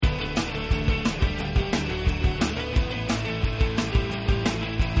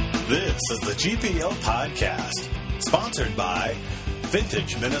This is the GPL Podcast, sponsored by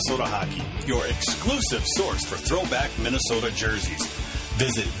Vintage Minnesota Hockey, your exclusive source for throwback Minnesota jerseys.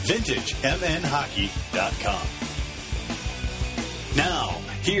 Visit vintagemnhockey.com. Now,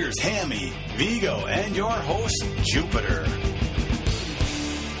 here's Hammy, Vigo, and your host, Jupiter.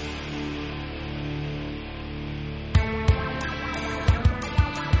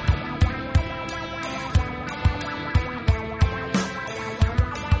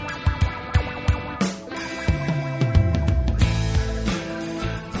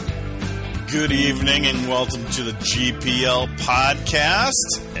 Good evening and welcome to the GPL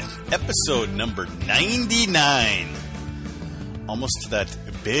Podcast, episode number 99. Almost to that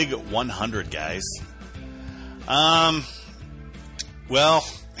big 100, guys. Well,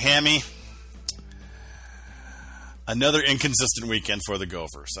 Hammy, another inconsistent weekend for the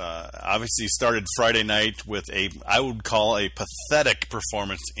Gophers. Obviously started Friday night with I would call a pathetic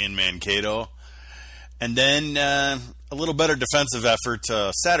performance in Mankato. And then a little better defensive effort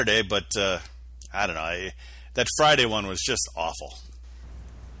Saturday, but I don't know. That Friday one was just awful.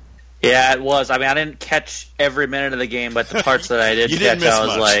 Yeah, it was. I mean, I didn't catch every minute of the game, but the parts that I did catch, I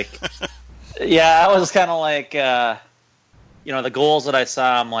was like, yeah, I was kind of like, the goals that I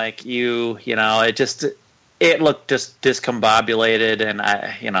saw, I'm like, it looked just discombobulated, and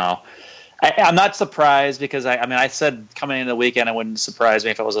I'm not surprised because I said coming into the weekend it wouldn't surprise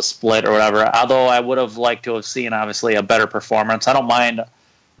me if it was a split or whatever. Although I would have liked to have seen obviously a better performance. I don't mind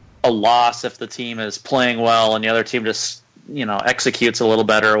a loss if the team is playing well and the other team just executes a little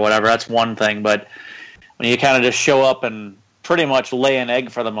better or whatever. That's one thing. But when you kind of just show up and pretty much lay an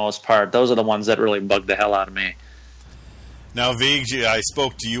egg for the most part, those are the ones that really bug the hell out of me. Now, Vig, I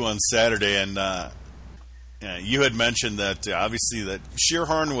spoke to you on Saturday and. You had mentioned that obviously that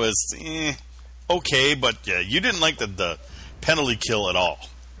Shearhorn was okay, but you didn't like the penalty kill at all.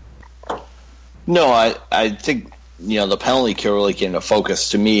 No, I think the penalty kill really came to focus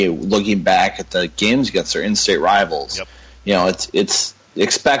to me looking back at the games against their in-state rivals. Yep. It's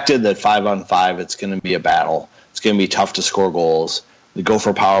expected that 5-on-5 it's going to be a battle. It's going to be tough to score goals. The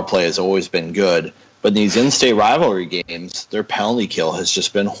Gopher power play has always been good, but in these in-state rivalry games, their penalty kill has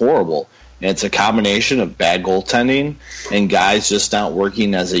just been horrible. And it's a combination of bad goaltending and guys just not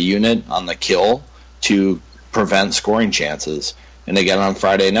working as a unit on the kill to prevent scoring chances. And again, on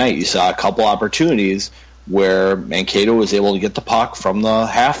Friday night, you saw a couple opportunities where Mankato was able to get the puck from the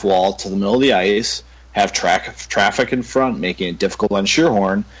half wall to the middle of the ice, have traffic in front, making it difficult on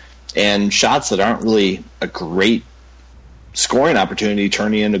Shearhorn, and shots that aren't really a great scoring opportunity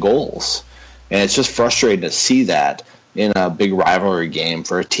turning into goals. And it's just frustrating to see that in a big rivalry game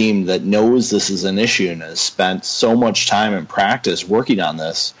for a team that knows this is an issue and has spent so much time in practice working on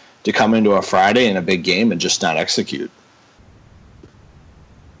this to come into a Friday in a big game and just not execute.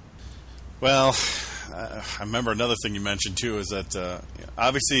 Well, I remember another thing you mentioned too is that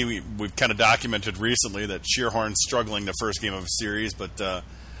obviously we've kind of documented recently that Shearhorn's struggling the first game of a series, but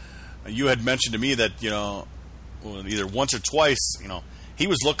you had mentioned to me that either once or twice he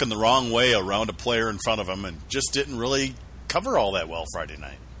was looking the wrong way around a player in front of him and just didn't really cover all that well Friday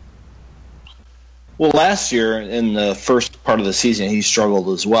night. Well, last year in the first part of the season, he struggled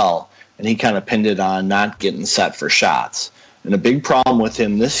as well, and he kind of pinned it on not getting set for shots. And a big problem with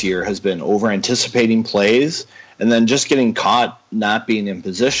him this year has been over-anticipating plays and then just getting caught not being in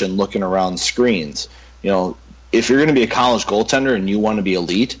position, looking around screens. If you're going to be a college goaltender and you want to be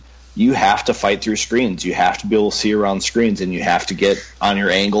elite, you have to fight through screens. You have to be able to see around screens, and you have to get on your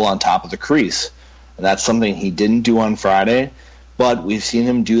angle on top of the crease. And that's something he didn't do on Friday, but we've seen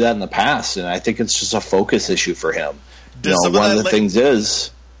him do that in the past, and I think it's just a focus issue for him. One of the things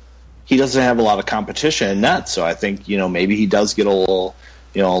is he doesn't have a lot of competition in net, so I think maybe he does get a little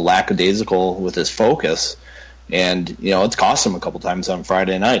lackadaisical with his focus, and it's cost him a couple times on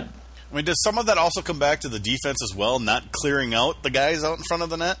Friday night. I mean, does some of that also come back to the defense as well, not clearing out the guys out in front of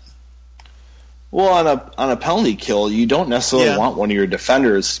the net? Well, on a penalty kill, you don't necessarily want one of your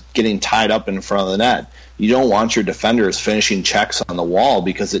defenders getting tied up in front of the net. You don't want your defenders finishing checks on the wall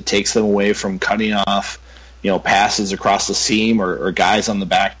because it takes them away from cutting off, passes across the seam or guys on the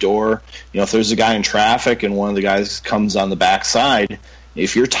back door. If there's a guy in traffic and one of the guys comes on the back side,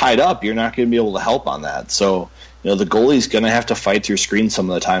 if you're tied up, you're not going to be able to help on that. So, the goalie's going to have to fight through screens some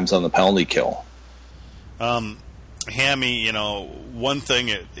of the times on the penalty kill. Hammy, one thing,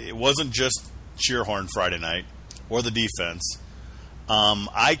 it wasn't just Shearhorn Friday night or the defense.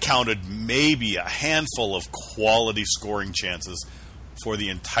 I counted maybe a handful of quality scoring chances for the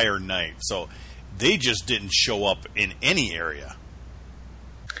entire night. So they just didn't show up in any area.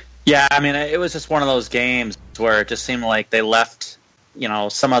 Yeah, I mean, it was just one of those games where it just seemed like they left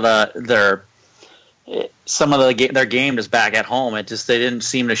some of their game is back at home. They didn't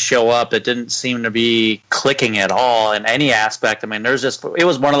seem to show up. It didn't seem to be clicking at all in any aspect. I mean, it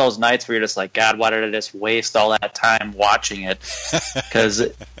was one of those nights where you're just like, God, why did I just waste all that time watching it? Because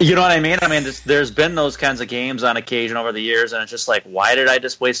you know what I mean? I mean, there's been those kinds of games on occasion over the years, and it's just like, why did I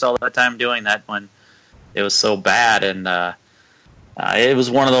just waste all that time doing that when it was so bad? And it was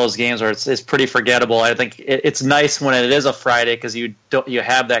one of those games where it's pretty forgettable. I think it's nice when it is a Friday because you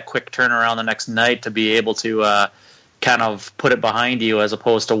have that quick turnaround the next night to be able to kind of put it behind you as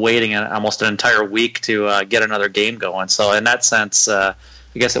opposed to waiting almost an entire week to get another game going. So in that sense, I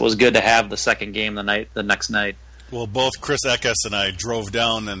guess it was good to have the second game the next night. Well, both Chris Eckes and I drove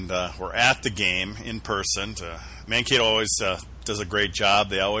down and were at the game in person. Mankato always does a great job.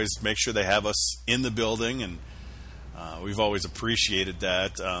 They always make sure they have us in the building, and we've always appreciated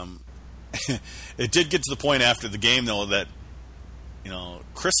that. It did get to the point after the game, though, that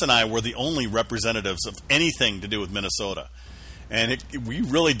Chris and I were the only representatives of anything to do with Minnesota, and we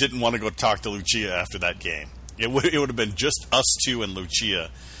really didn't want to go talk to Lucia after that game. It would have been just us two and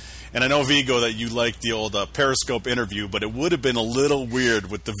Lucia. And I know, Vigo, that you liked the old Periscope interview, but it would have been a little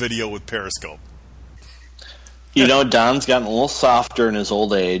weird with the video with Periscope. Don's gotten a little softer in his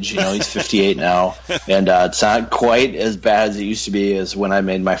old age. He's 58 now, and it's not quite as bad as it used to be as when I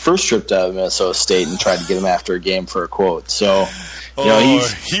made my first trip to Minnesota State and tried to get him after a game for a quote. So,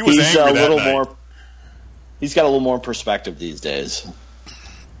 he's a little more. He's got a little more perspective these days.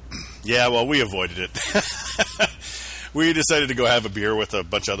 Yeah, well, we avoided it. We decided to go have a beer with a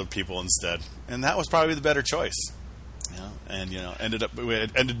bunch of other people instead, and that was probably the better choice.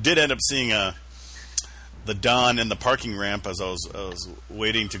 Did end up seeing the Don in the parking ramp as I was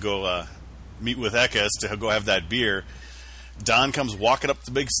waiting to go meet with Eckes to go have that beer. Don comes walking up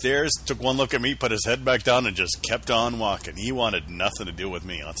the big stairs, took one look at me, put his head back down, and just kept on walking. He wanted nothing to do with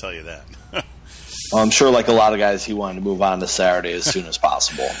me, I'll tell you that. Well, I'm sure, like a lot of guys, he wanted to move on to Saturday as soon as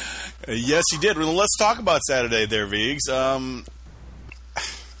possible. Yes, he did. Well, let's talk about Saturday there, Viggs. Obviously,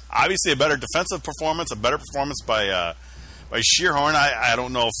 a better defensive performance, a better performance by Shearhorn. I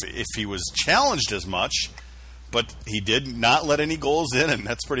don't know if he was challenged as much, but he did not let any goals in, and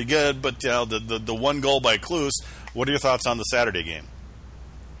that's pretty good. But the one goal by Klus, what are your thoughts on the Saturday game?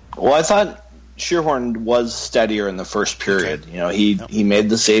 Well, I thought Shearhorn was steadier in the first period. Okay. He made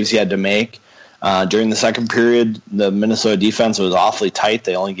the saves he had to make. During the second period, the Minnesota defense was awfully tight.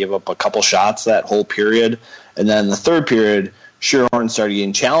 They only gave up a couple shots that whole period. And then in the third period, Shearhorn started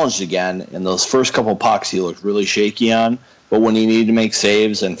getting challenged again. And those first couple pucks he looked really shaky on. But when he needed to make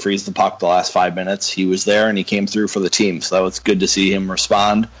saves and freeze the puck the last 5 minutes, he was there and he came through for the team. So that was good to see him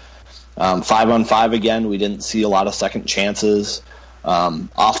respond. 5-on-5 again, we didn't see a lot of second chances.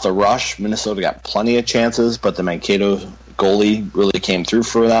 Off the rush, Minnesota got plenty of chances, but the Mankato goalie really came through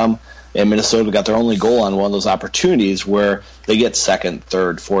for them. And Minnesota got their only goal on one of those opportunities where they get second,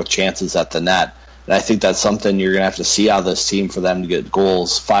 third, fourth chances at the net. And I think that's something you're going to have to see out of this team for them to get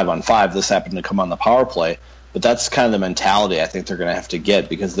goals 5-on-5. This happened to come on the power play. But that's kind of the mentality I think they're going to have to get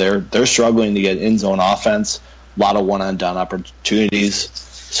because they're struggling to get in-zone offense, a lot of one-on-done opportunities.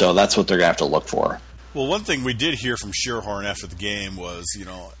 So that's what they're going to have to look for. Well, one thing we did hear from Shearhorn after the game was,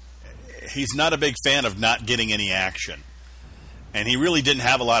 he's not a big fan of not getting any action. And he really didn't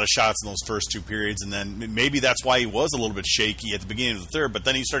have a lot of shots in those first two periods, and then maybe that's why he was a little bit shaky at the beginning of the third, but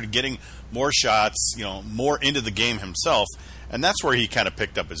then he started getting more shots, more into the game himself, and that's where he kind of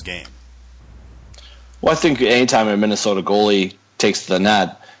picked up his game. Well, I think anytime a Minnesota goalie takes the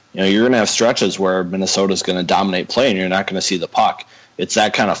net, you're going to have stretches where Minnesota's going to dominate play and you're not going to see the puck. It's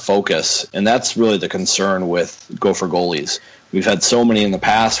that kind of focus, and that's really the concern with Gopher goalies. We've had so many in the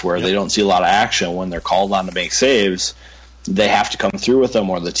past where they don't see a lot of action when they're called on to make saves. They have to come through with them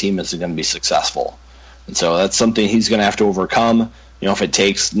or the team isn't going to be successful. And so that's something he's going to have to overcome. If it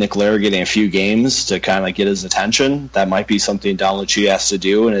takes Nick Lair getting a few games to kind of get his attention, that might be something Don Lucia has to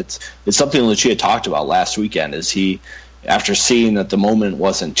do. And it's something Lucia talked about last weekend is he, after seeing that the moment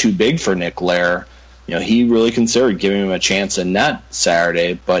wasn't too big for Nick Lair, he really considered giving him a chance in net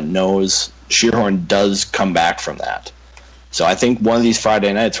Saturday, but knows Shearhorn does come back from that. So I think one of these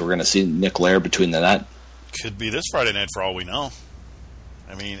Friday nights we're going to see Nick Lair between the net. Could be this Friday night for all we know.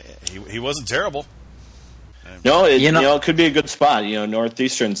 I mean, he wasn't terrible. No, it could be a good spot.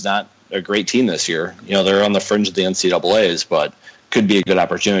 Northeastern's not a great team this year. They're on the fringe of the NCAAs, but could be a good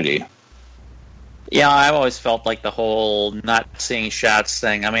opportunity. Yeah, I've always felt like the whole not seeing shots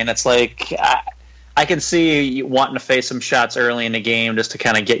thing. I mean, it's like I can see you wanting to face some shots early in the game just to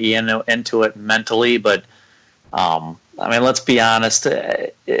kind of get you into it mentally, but I mean, let's be honest.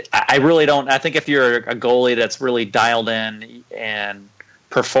 I really don't. I think if you're a goalie that's really dialed in and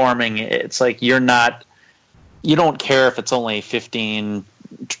performing, it's like you don't care if it's only 15,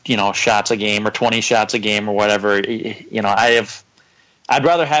 shots a game or 20 shots a game or whatever. I'd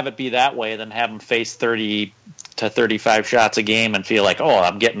rather have it be that way than have them face 30 to 35 shots a game and feel like, oh,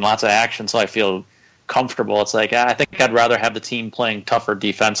 I'm getting lots of action, so I feel comfortable. It's like, I think I'd rather have the team playing tougher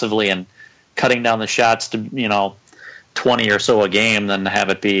defensively and cutting down the shots to, 20 or so a game than have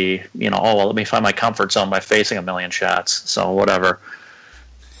it be, let me find my comfort zone by facing a million shots. So whatever.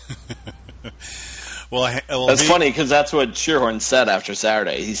 That's funny because that's what Shearhorn said after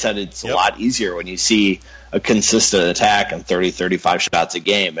Saturday. He said it's a lot easier when you see a consistent attack and 30, 35 shots a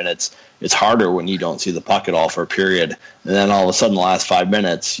game, and it's harder when you don't see the puck at all for a period, and then all of a sudden, the last 5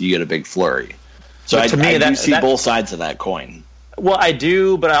 minutes, you get a big flurry. So I do see both sides of that coin. Well, I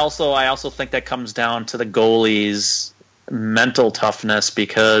do, but I also think that comes down to the goalie's mental toughness,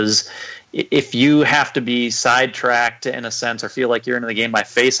 because if you have to be sidetracked in a sense or feel like you're in the game by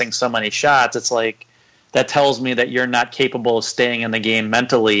facing so many shots, it's like that tells me that you're not capable of staying in the game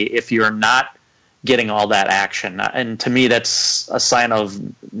mentally if you're not getting all that action. And to me, that's a sign of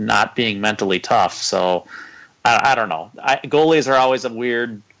not being mentally tough. So I don't know. Goalies are always a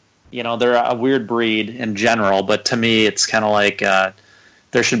weird, they're a weird breed in general, but to me, it's kind of like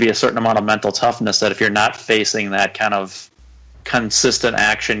there should be a certain amount of mental toughness that if you're not facing that kind of consistent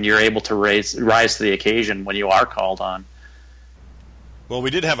action, you're able to rise to the occasion when you are called on. Well, we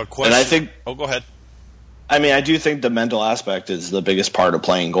did have a question. And I think, go ahead. I mean, I do think the mental aspect is the biggest part of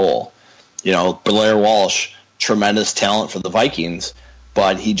playing goal. Blair Walsh, tremendous talent for the Vikings,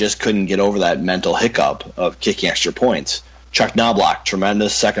 but he just couldn't get over that mental hiccup of kicking extra points. Chuck Knobloch,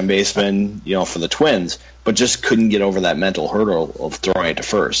 tremendous second baseman, for the Twins, but just couldn't get over that mental hurdle of throwing it to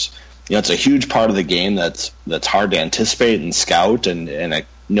first. It's a huge part of the game that's hard to anticipate and scout and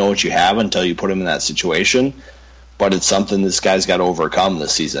know what you have until you put him in that situation. But it's something this guy's got to overcome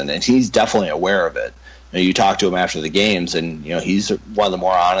this season, and he's definitely aware of it. You talk to him after the games, and he's one of the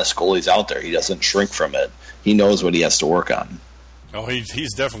more honest goalies out there. He doesn't shrink from it. He knows what he has to work on. Oh,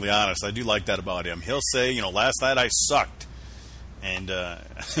 he's definitely honest. I do like that about him. He'll say, last night I sucked, and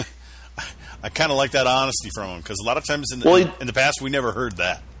I kind of like that honesty from him, because a lot of times in the past we never heard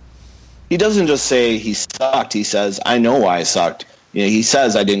that. He doesn't just say he sucked. He says, I know why I sucked. He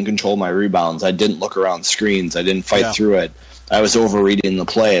says, I didn't control my rebounds. I didn't look around screens. I didn't fight through it. I was overreading the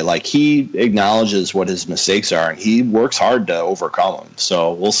play. Like, he acknowledges what his mistakes are, and he works hard to overcome them.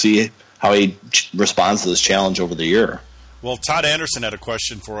 So we'll see how he responds to this challenge over the year. Well, Todd Anderson had a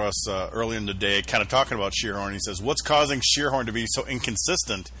question for us early in the day, kind of talking about Shearhorn. He says, what's causing Shearhorn to be so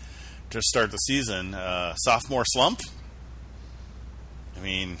inconsistent to start the season? Sophomore slump? I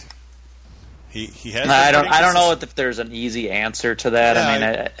mean, he has. I don't know if there's an easy answer to that.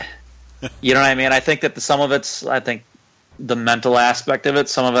 Yeah, you know what I mean? I think that some of it's, the mental aspect of it.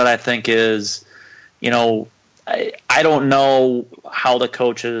 Some of it, I think, is, I don't know how the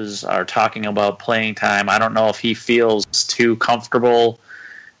coaches are talking about playing time. I don't know if he feels too comfortable.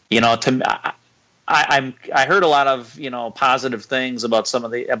 I heard a lot of positive things about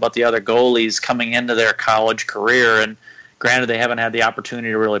the other goalies coming into their college career, and granted, they haven't had the opportunity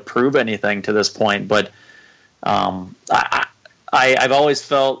to really prove anything to this point. But I've always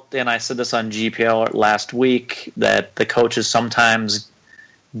felt, and I said this on GPL last week, that the coaches sometimes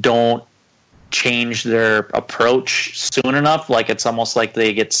don't change their approach soon enough. Like, it's almost like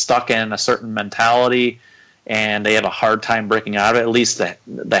they get stuck in a certain mentality and they have a hard time breaking out of it, at least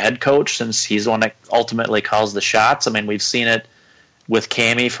the head coach, since he's the one that ultimately calls the shots. I mean, we've seen it with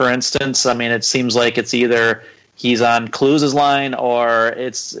Cammy, for instance. I mean, it seems like it's either he's on Cluz's line or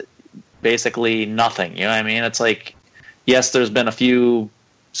it's basically nothing. You know what I mean? It's like, yes, there's been a few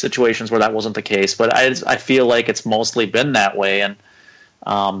situations where that wasn't the case, but I feel like it's mostly been that way.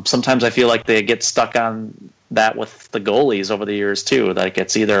 And sometimes I feel like they get stuck on that with the goalies over the years too. Like,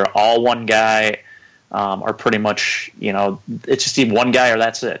 it's either all one guy or pretty much, it's just either one guy or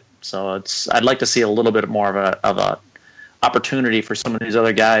that's it. So I'd like to see a little bit more of a opportunity for some of these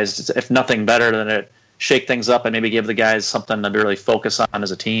other guys, if nothing better than to shake things up and maybe give the guys something to really focus on as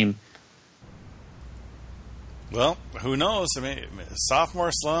a team. Well, who knows? I mean,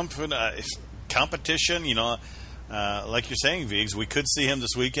 sophomore slump, competition, like you're saying, Viggs, we could see him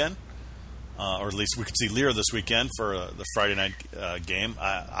this weekend, or at least we could see Lear this weekend for the Friday night game.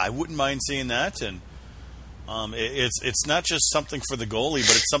 I wouldn't mind seeing that, and it's not just something for the goalie,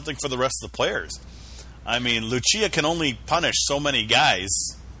 but it's something for the rest of the players. I mean, Lucia can only punish so many guys,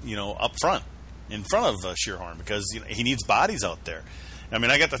 up front, in front of Shearhorn, because he needs bodies out there. I mean,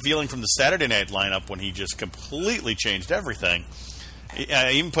 I got the feeling from the Saturday night lineup when he just completely changed everything.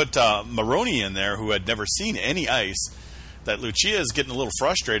 I even put Mariucci in there, who had never seen any ice, that Lucia is getting a little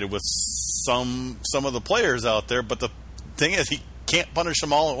frustrated with some of the players out there, but the thing is he can't punish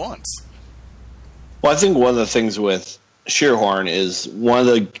them all at once. Well, I think one of the things with Shearhorn is one of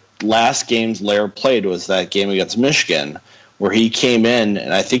the last games Lair played was that game against Michigan, where he came in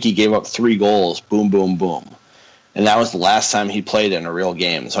and I think he gave up 3 goals, boom, boom, boom. And that was the last time he played in a real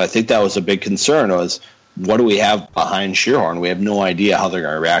game. So I think that was a big concern was, what do we have behind Shearhorn? We have no idea how they're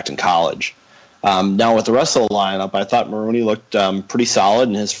going to react in college. Now, with the rest of the lineup, I thought Mariucci looked pretty solid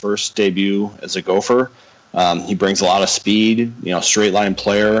in his first debut as a Gopher. He brings a lot of speed, straight line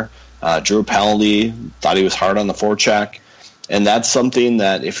player, drew a penalty, thought he was hard on the forecheck. And that's something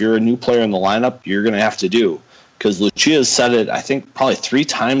that if you're a new player in the lineup, you're going to have to do. Because Lucia has said it, I think, probably 3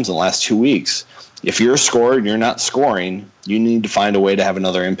 times in the last 2 weeks. If you're a scorer and you're not scoring, you need to find a way to have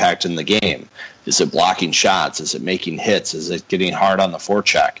another impact in the game. Is it blocking shots? Is it making hits? Is it getting hard on the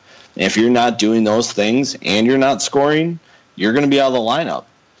forecheck? And if you're not doing those things and you're not scoring, you're going to be out of the lineup.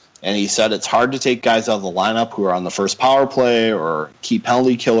 And he said it's hard to take guys out of the lineup who are on the first power play or key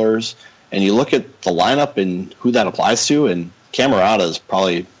penalty killers. And you look at the lineup and who that applies to, and Camerata is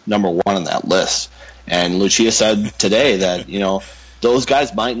probably number 1 on that list. And Lucia said today that, those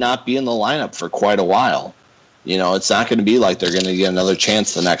guys might not be in the lineup for quite a while. It's not going to be like they're going to get another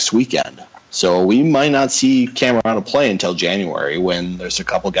chance the next weekend. So we might not see Camerata play until January when there's a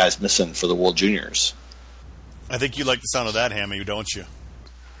couple guys missing for the World Juniors. I think you like the sound of that, Hammy, don't you?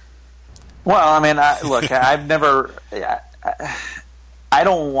 Well, I mean, I've never... I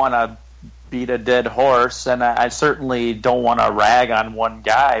don't want to beat a dead horse, and I certainly don't want to rag on one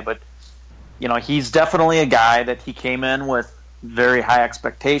guy, but, he's definitely a guy that he came in with very high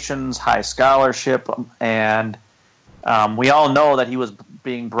expectations, high scholarship, and we all know that he was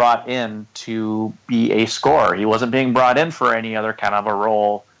being brought in to be a scorer. He wasn't being brought in for any other kind of a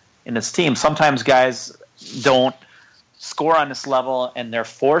role in his team. Sometimes guys don't score on this level, and they're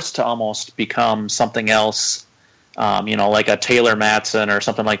forced to almost become something else, like a Taylor Matson or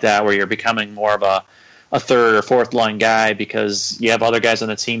something like that, where you're becoming more of a third or fourth line guy because you have other guys on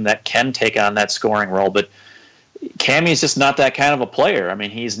the team that can take on that scoring role. But Cammy's just not that kind of a player. I mean,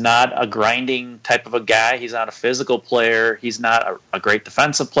 he's not a grinding type of a guy. He's not a physical player. He's not a great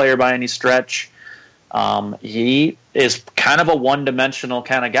defensive player by any stretch. He is kind of a one-dimensional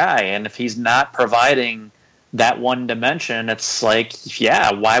kind of guy, and if he's not providing that one dimension, it's like,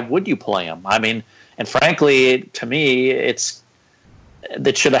 yeah, why would you play him? I mean, and frankly, to me,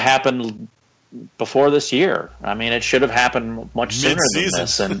 that should have happened before this year. I mean, it should have happened much sooner than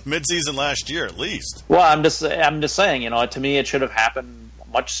this. And mid-season last year, at least. Well, I'm just saying, to me, it should have happened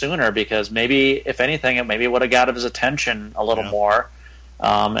much sooner because maybe, if anything, it would have got his attention a little more.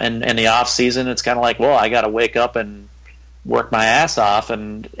 And in the off season, it's kind of like, well, I got to wake up and work my ass off, or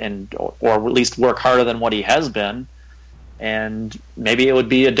at least work harder than what he has been. And maybe it would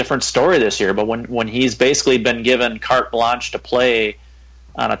be a different story this year. But when he's basically been given carte blanche to play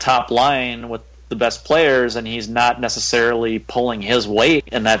on a top line with the best players, and he's not necessarily pulling his weight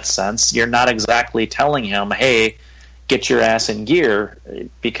in that sense, you're not exactly telling him, hey, get your ass in gear,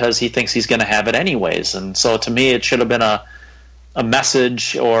 because he thinks he's going to have it anyways. And so to me, it should have been a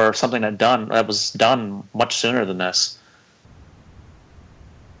message or something that was done much sooner than this.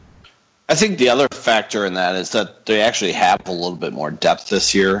 I think the other factor in that is that they actually have a little bit more depth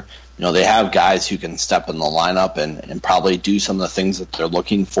this year. They have guys who can step in the lineup and probably do some of the things that they're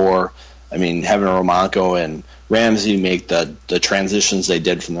looking for. I mean, having Romanko and Ramsey make the transitions they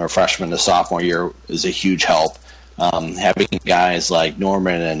did from their freshman to sophomore year is a huge help. Having guys like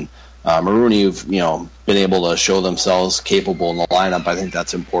Norman and Mariucci who've been able to show themselves capable in the lineup, I think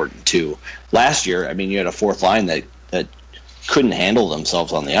that's important too. Last year, I mean, you had a fourth line that couldn't handle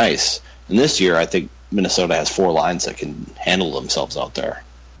themselves on the ice. And this year, I think Minnesota has 4 lines that can handle themselves out there.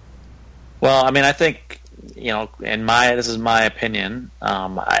 Well, I mean, I think, this is my opinion.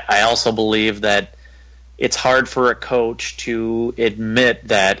 I also believe that it's hard for a coach to admit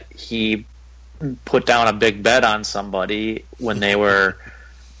that he put down a big bet on somebody when they were,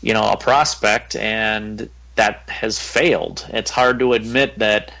 a prospect, and that has failed. It's hard to admit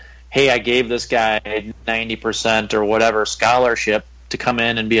that, hey, I gave this guy 90% or whatever scholarship to come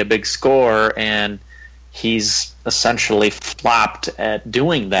in and be a big scorer, and he's essentially flopped at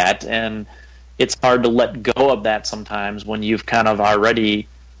doing that. And it's hard to let go of that sometimes when you've kind of already,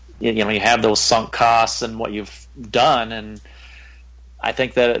 you have those sunk costs and what you've done. And I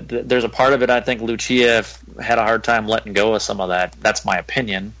think that there's a part of it, I think Lucia had a hard time letting go of some of that. That's my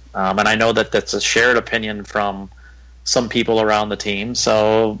opinion. And I know that that's a shared opinion from some people around the team.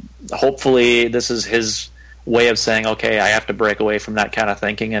 So hopefully this is his way of saying, okay, I have to break away from that kind of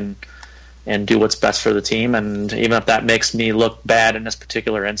thinking and do what's best for the team. And even if that makes me look bad in this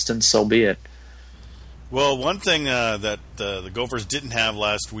particular instance, so be it. Well, one thing that the Gophers didn't have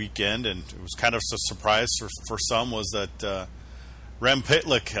last weekend, and it was kind of a surprise for some, was that Rem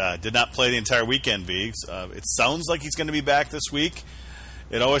Pitlick did not play the entire weekend, Viggs. It sounds like he's going to be back this week.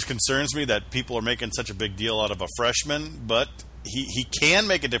 It always concerns me that people are making such a big deal out of a freshman, but he can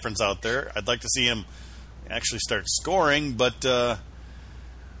make a difference out there. I'd like to see him actually start scoring, but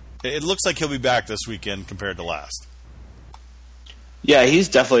it looks like he'll be back this weekend compared to last. Yeah, he's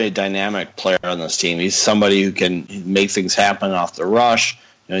definitely a dynamic player on this team. He's somebody who can make things happen off the rush.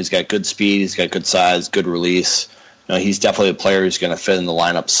 He's got good speed, he's got good size, good release. He's definitely a player who's going to fit in the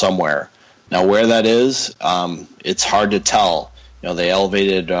lineup somewhere. Now, where that is, it's hard to tell. They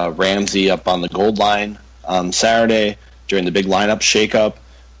elevated Ramsey up on the gold line Saturday during the big lineup shakeup,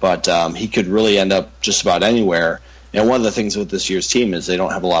 but he could really end up just about anywhere. And one of the things with this year's team is they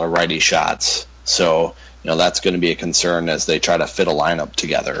don't have a lot of righty shots. So, that's going to be a concern as they try to fit a lineup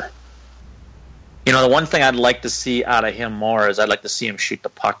together. The one thing I'd like to see out of him more is I'd like to see him shoot the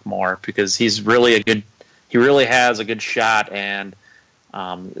puck more, because he really has a good shot, and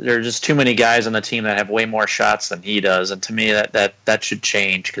there are just too many guys on the team that have way more shots than he does. And to me, that should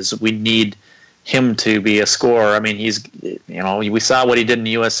change, because we need him to be a scorer. I mean, we saw what he did in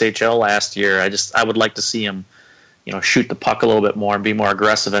the USHL last year. I would like to see him, shoot the puck a little bit more and be more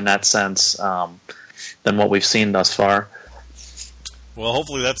aggressive in that sense than what we've seen thus far. Well,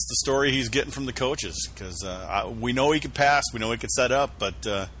 hopefully that's the story he's getting from the coaches, because we know he can pass, we know he can set up,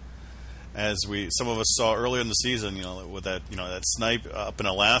 but as some of us saw earlier in the season, with that that snipe up in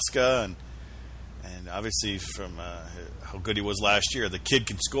Alaska, and obviously from how good he was last year, the kid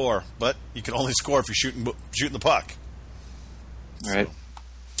can score, but you can only score if you're shooting the puck. All right.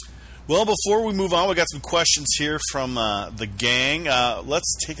 Well, before we move on, we got some questions here from the gang.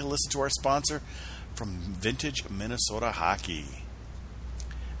 Let's take a listen to our sponsor from Vintage Minnesota Hockey.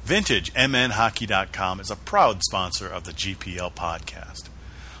 VintageMNHockey.com is a proud sponsor of the GPL podcast.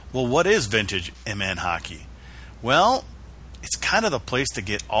 Well, what is Vintage MN Hockey? Well, it's kind of the place to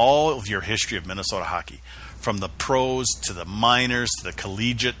get all of your history of Minnesota hockey, from the pros to the minors to the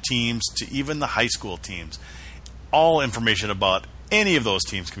collegiate teams to even the high school teams. All information about any of those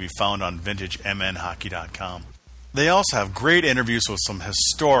teams can be found on VintageMNHockey.com. They also have great interviews with some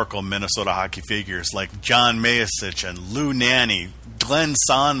historical Minnesota hockey figures like John Mayasich and Lou Nanny, Glenn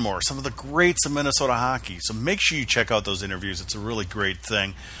Sonmore, some of the greats of Minnesota hockey. So make sure you check out those interviews. It's a really great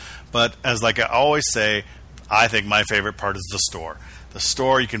thing. But as I always say, I think my favorite part is the store. The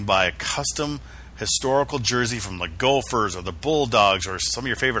store, you can buy a custom historical jersey from the Gophers or the Bulldogs or some of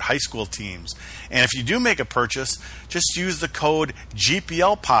your favorite high school teams. And if you do make a purchase, just use the code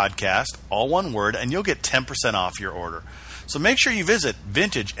GPL Podcast, all one word, and you'll get 10% off your order. So make sure you visit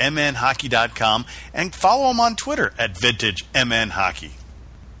VintageMNHockey.com and follow them on Twitter at VintageMNHockey.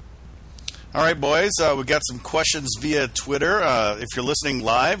 All right, boys, we got some questions via Twitter. If you're listening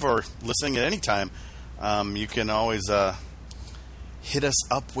live or listening at any time, you can always hit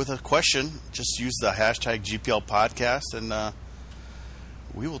us up with a question. Just use the hashtag GPL Podcast, and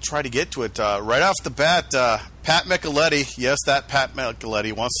we will try to get to it. Right off the bat, Pat Micheletti, yes, that Pat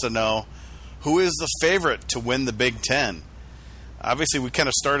Micheletti wants to know, who is the favorite to win the Big Ten? Obviously, we kind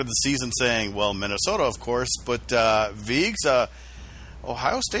of started the season saying, well, Minnesota, of course, but Viggs,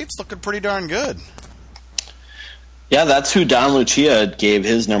 Ohio State's looking pretty darn good. Yeah, that's who Don Lucia gave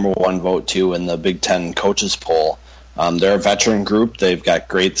his number one vote to in the Big Ten coaches poll. They're a veteran group. They've got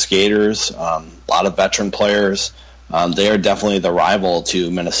great skaters, a lot of veteran players. They are definitely the rival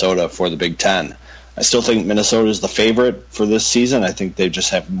to Minnesota for the Big Ten. I still think Minnesota is the favorite for this season. I think they just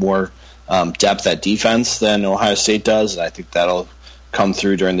have more depth at defense than Ohio State does, and I think that'll come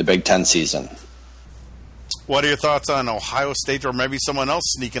through during the Big Ten season. What are your thoughts on Ohio State or maybe someone else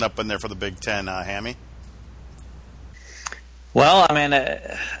sneaking up in there for the Big Ten, Hammy? Well, I mean,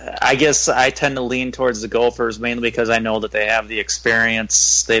 I guess I tend to lean towards the Gophers mainly because I know that they have the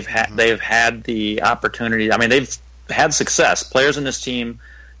experience. They've had the opportunity. I mean, they've had success. Players in this team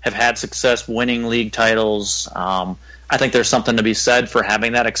have had success winning league titles. I think there's something to be said for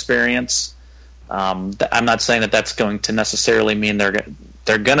having that experience. I'm not saying that that's going to necessarily mean they're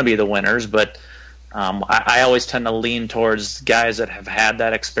going to be the winners, but I always tend to lean towards guys that have had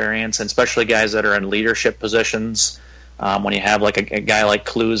that experience, and especially guys that are in leadership positions. When you have like a guy like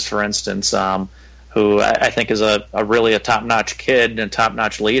Clues, for instance, who I think is a really top-notch kid and a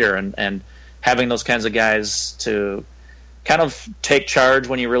top-notch leader, and having those kinds of guys to kind of take charge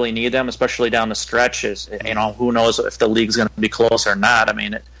when you really need them, especially down the stretch. Who knows if the league's going to be close or not. I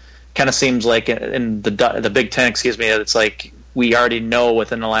mean, it kind of seems like in the Big Ten, it's like we already know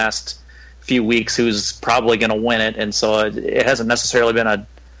within the last few weeks who's probably going to win it, and so it hasn't necessarily been a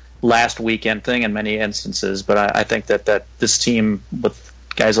last weekend thing in many instances. But I think that this team with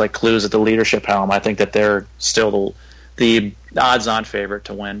guys like Clues at the leadership helm, I think that they're still the odds-on favorite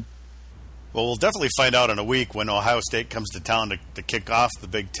to win. Well, we'll definitely find out in a week when Ohio State comes to town to kick off the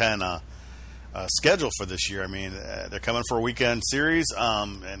Big Ten schedule for this year. I mean, they're coming for a weekend series,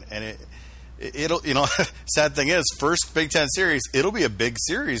 and it'll sad thing is, first Big Ten series, it'll be a big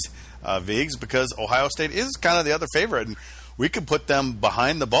series, Viggs, because Ohio State is kind of the other favorite, and we could put them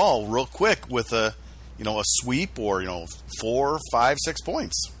behind the ball real quick with a sweep or 4, 5, 6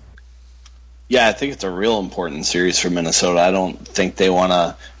 points. Yeah, I think it's a real important series for Minnesota. I don't think they want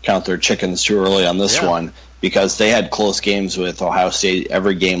to count their chickens too early on this one, because they had close games with Ohio State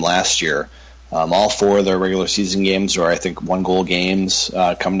every game last year. All 4 of their regular season games were, I think, 1-goal games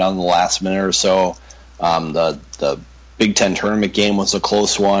coming down to the last minute or so. The Big Ten tournament game was a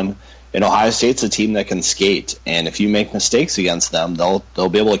close one. And Ohio State's a team that can skate, and if you make mistakes against them, they'll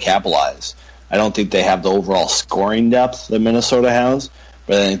be able to capitalize. I don't think they have the overall scoring depth that Minnesota has,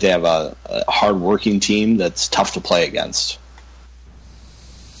 but I think they have a hard-working team that's tough to play against.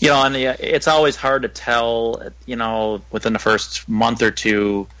 And it's always hard to tell, within the first month or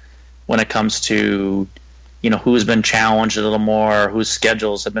two when it comes to, who's been challenged a little more, whose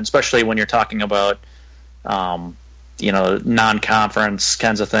schedules have been, especially when you're talking about, non-conference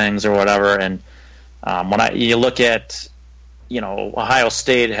kinds of things or whatever. And when you look at, Ohio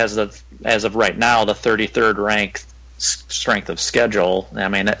State has as of right now, the 33rd ranked strength of schedule. I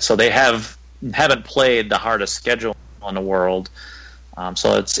mean, so they haven't played the hardest schedule in the world.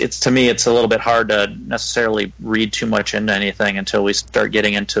 So it's to me, it's a little bit hard to necessarily read too much into anything until we start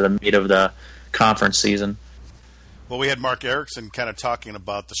getting into the meat of the conference season. Well, we had Mark Erickson kind of talking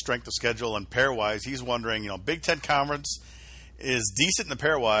about the strength of schedule and pairwise. He's wondering, Big Ten Conference is decent in the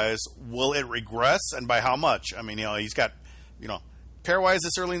pairwise. Will it regress, and by how much? I mean, he's got, pairwise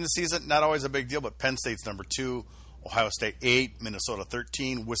this early in the season, not always a big deal, but Penn State's number 2, Ohio State 8, Minnesota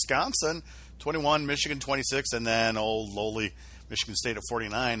 13, Wisconsin 21, Michigan 26, and then old lowly Michigan State at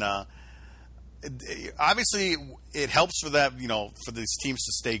 49. Obviously, it helps for that, for these teams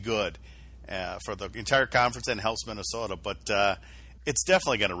to stay good for the entire conference, and helps Minnesota. But it's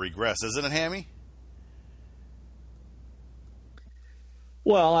definitely going to regress, isn't it, Hammy?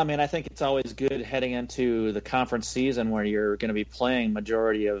 Well, I mean, I think it's always good heading into the conference season where you're going to be playing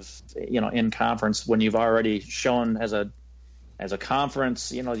majority of, in conference, when you've already shown as a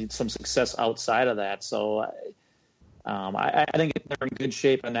conference, some success outside of that. So I think they're in good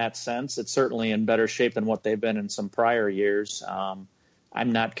shape in that sense. It's certainly in better shape than what they've been in some prior years.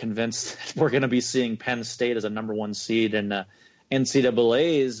 I'm not convinced that we're going to be seeing Penn State as a number 1 seed in the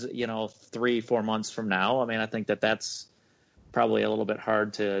NCAA's, 3-4 months from now. I mean, I think that's probably a little bit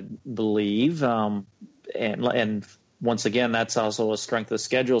hard to believe. And once again, that's also a strength of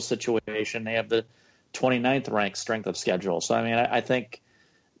schedule situation. They have the 29th ranked strength of schedule. So, I mean, I think,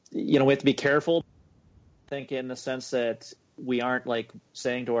 we have to be careful, I think, in the sense that we aren't like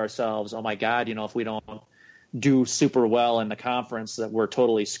saying to ourselves, oh my God, if we don't do super well in the conference, that we're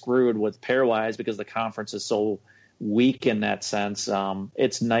totally screwed with pairwise because the conference is so weak in that sense.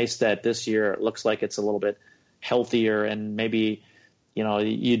 It's nice that this year it looks like it's a little bit healthier, and maybe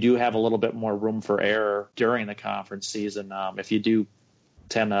you do have a little bit more room for error during the conference season if you do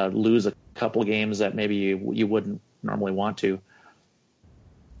tend to lose a couple games that maybe you wouldn't normally want to.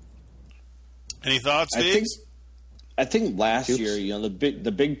 Any thoughts, Steve? I think last year,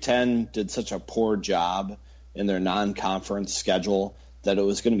 the Big Ten did such a poor job in their non-conference schedule that it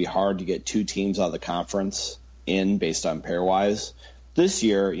was going to be hard to get 2 teams out of the conference in based on pairwise. This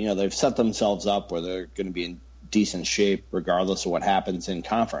year, they've set themselves up where they're going to be in decent shape regardless of what happens in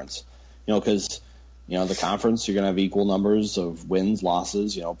conference. Because the conference, you're going to have equal numbers of wins,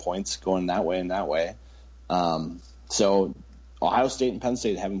 losses, points going that way and that way. So Ohio State and Penn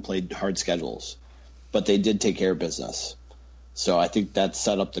State haven't played hard schedules, but they did take care of business. So I think that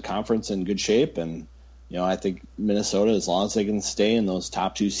set up the conference in good shape, and I think Minnesota, as long as they can stay in those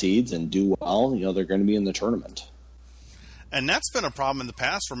top 2 seeds and do well, they're going to be in the tournament. And that's been a problem in the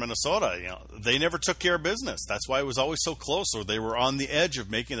past for Minnesota. They never took care of business. That's why it was always so close, or they were on the edge of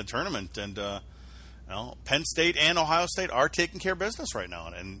making the tournament. And Penn State and Ohio State are taking care of business right now.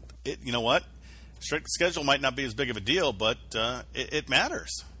 And you know what? Strict schedule might not be as big of a deal, but it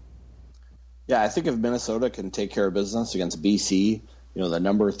matters. Yeah, I think if Minnesota can take care of business against BC, the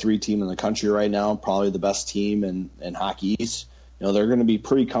number 3 team in the country right now, probably the best team in Hockey East. They're going to be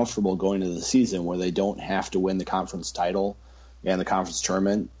pretty comfortable going into the season where they don't have to win the conference title and the conference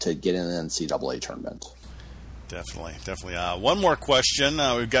tournament to get in the NCAA tournament. Definitely. One more question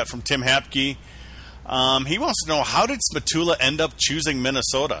we've got from Tim Hapke. He wants to know, how did Szmatula end up choosing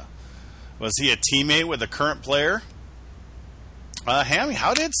Minnesota? Was he a teammate with a current player? Hammy,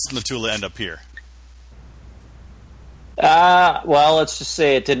 how did Szmatula end up here? Well, let's just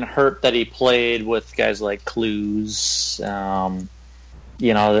say it didn't hurt that he played with guys like Clues.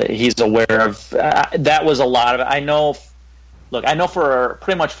 He's aware of that was a lot of it. I know for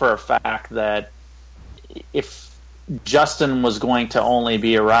pretty much for a fact that if Justin was going to only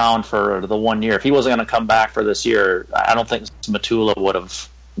be around for the 1 year, if he wasn't going to come back for this year, I don't think Szmatula would have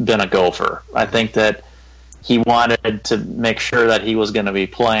been a gopher. I think that he wanted to make sure that he was going to be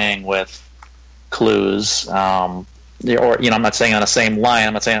playing with Clues. I'm not saying on the same line.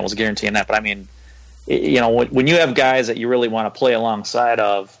 I'm not saying I was guaranteeing that, but I mean, when you have guys that you really want to play alongside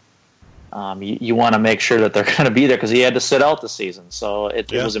of, you want to make sure that they're going to be there because he had to sit out the season. So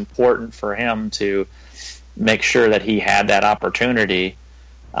it was important for him to make sure that he had that opportunity.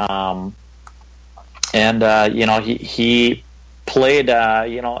 He played,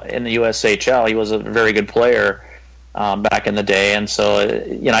 in the USHL. He was a very good player back in the day. And so,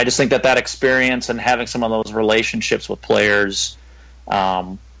 I just think that experience and having some of those relationships with players,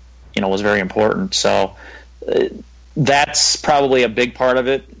 was very important. So that's probably a big part of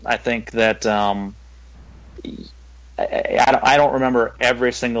it. I think that I don't remember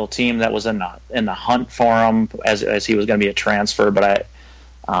every single team that was in the hunt for him as he was going to be a transfer, but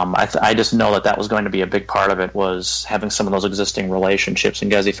I just know that was going to be a big part of it, was having some of those existing relationships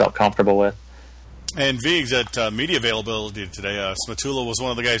and guys he felt comfortable with. And Viggs, at media availability today, Szmatula was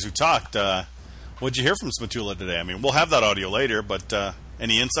one of the guys who talked. What'd you hear from Szmatula today? I mean, we'll have that audio later, but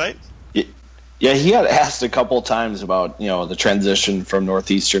any insight? Yeah, he got asked a couple times about the transition from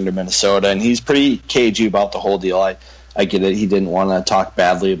Northeastern to Minnesota, and he's pretty cagey about the whole deal. I get it. He didn't want to talk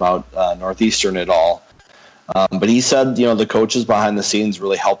badly about Northeastern at all. But he said, the coaches behind the scenes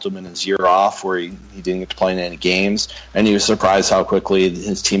really helped him in his year off where he didn't get to play in any games, and he was surprised how quickly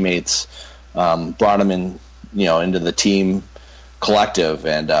his teammates brought him in, into the team collective.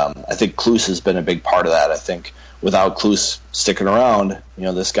 And I think Klus has been a big part of that. I think without Klus sticking around,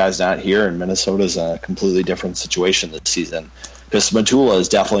 this guy's not here, and Minnesota's in a completely different situation this season. Because Szmatula has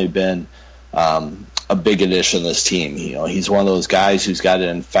definitely been a big addition to this team. He's one of those guys who's got an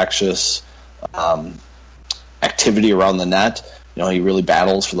infectious activity around the net. He really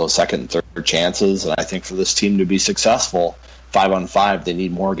battles for those second and third chances, and I think for this team to be successful 5-on-5, they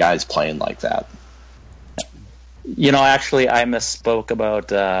need more guys playing like that. Actually, I misspoke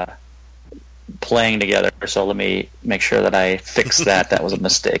about playing together, so let me make sure that I fix that. That was a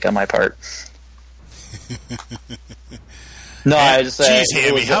mistake on my part. No, I just geez,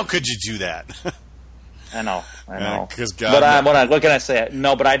 Hammy, how could you do that? I know. What can I say?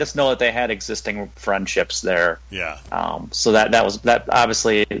 No, but I just know that they had existing friendships there. Yeah. So that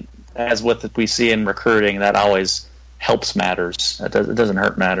obviously, as with we see in recruiting, that always helps matters. It doesn't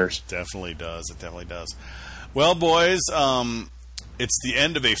hurt matters. Definitely does. It definitely does. Well, boys, it's the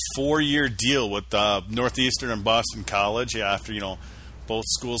end of a 4-year deal with Northeastern and Boston College. After both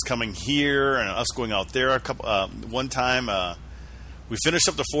schools coming here and us going out there one time. We finished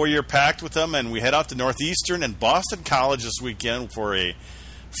up the 4-year pact with them, and we head out to Northeastern and Boston College this weekend for a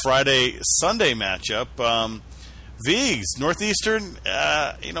Friday-Sunday matchup. Viggs, Northeastern,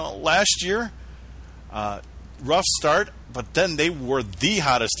 last year, rough start, but then they were the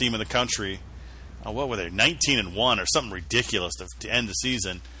hottest team in the country. What were they, 19-1 or something ridiculous to end the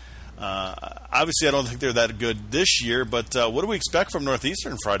season. Obviously, I don't think they're that good this year, but what do we expect from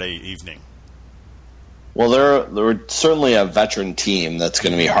Northeastern Friday evening? Well, they're certainly a veteran team that's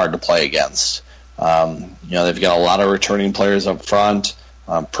going to be hard to play against. They've got a lot of returning players up front,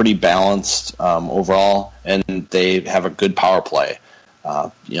 pretty balanced overall, and they have a good power play.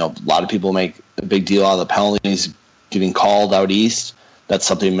 A lot of people make a big deal out of the penalties getting called out east. That's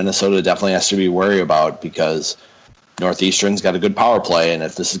something Minnesota definitely has to be worried about because Northeastern's got a good power play, and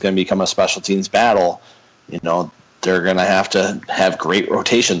if this is going to become a special teams battle, they're going to have great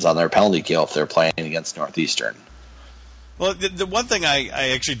rotations on their penalty kill if they're playing against Northeastern. Well, the one thing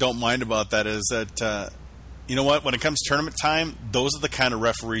I actually don't mind about that is that, when it comes to tournament time, those are the kind of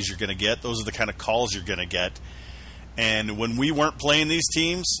referees you're going to get. Those are the kind of calls you're going to get. And when we weren't playing these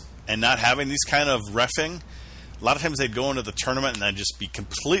teams and not having these kind of reffing, a lot of times they'd go into the tournament and then just be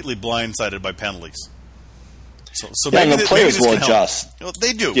completely blindsided by penalties. So maybe the players will adjust.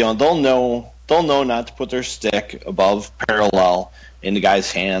 They do. They'll they'll know not to put their stick above parallel into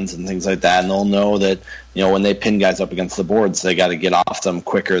guys' hands and things like that, and they'll know that when they pin guys up against the boards, they got to get off them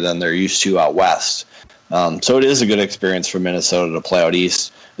quicker than they're used to out west. So it is a good experience for Minnesota to play out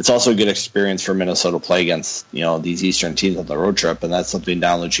east. It's also a good experience for Minnesota to play against these Eastern teams on the road trip, and that's something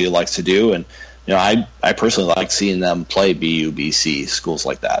Don Lucia likes to do. And I personally like seeing them play BU, BC, schools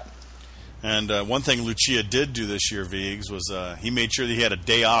like that. And one thing Lucia did do this year, Viggs, was he made sure that he had a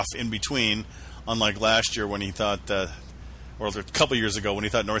day off in between, unlike last year when he thought, or a couple years ago when he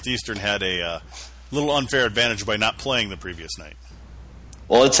thought Northeastern had a little unfair advantage by not playing the previous night.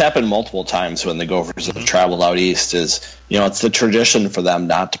 Well, it's happened multiple times when the Gophers have traveled out east. It's the tradition for them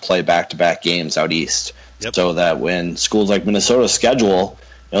not to play back-to-back games out east, so that when schools like Minnesota schedule,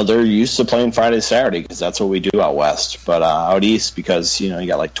 they're used to playing Friday, Saturday because that's what we do out west. But out east, because you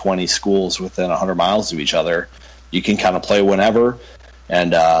got like 20 schools within 100 miles of each other, you can kind of play whenever.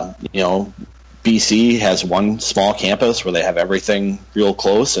 And BC has one small campus where they have everything real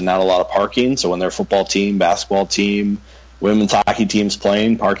close and not a lot of parking. So when their football team, basketball team, women's hockey teams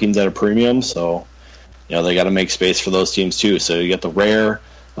playing, parking's at a premium. So they got to make space for those teams too. So you get the rare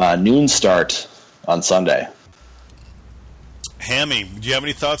noon start on Sunday. Hammy, do you have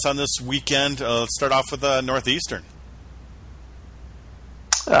any thoughts on this weekend? Let's start off with Northeastern.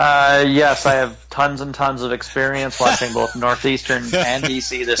 Yes, I have tons and tons of experience watching both Northeastern and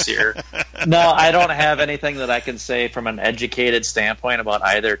BC this year. No, I don't have anything that I can say from an educated standpoint about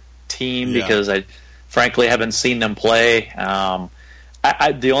either team because I frankly haven't seen them play.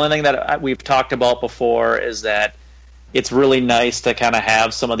 The only thing that we've talked about before is that it's really nice to kind of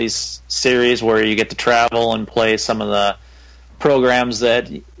have some of these series where you get to travel and play some of the programs that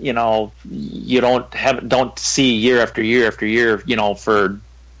you don't see year after year after year for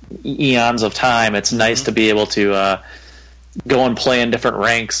eons of time. It's nice to be able to go and play in different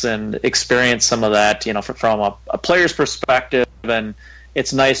ranks and experience some of that from a player's perspective, and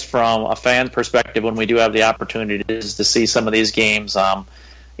it's nice from a fan perspective when we do have the opportunities to see some of these games.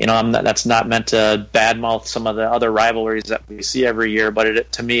 That's not meant to badmouth some of the other rivalries that we see every year,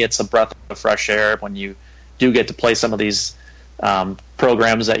 but to me it's a breath of fresh air when you do get to play some of these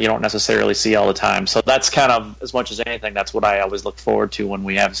programs that you don't necessarily see all the time. So that's kind of, as much as anything, that's what I always look forward to when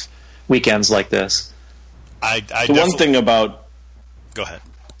we have weekends like this. One thing about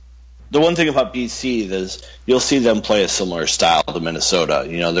BC is you'll see them play a similar style to Minnesota.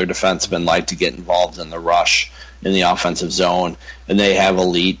 Their defensemen like to get involved in the rush in the offensive zone, and they have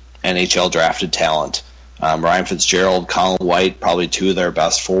elite NHL drafted talent. Ryan Fitzgerald, Colin White, probably two of their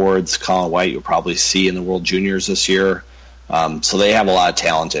best forwards. Colin White you'll probably see in the World Juniors this year. So they have a lot of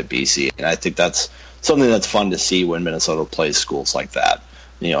talent at BC, and I think that's something that's fun to see when Minnesota plays schools like that.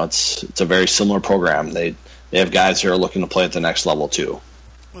 It's a very similar program. They have guys who are looking to play at the next level too.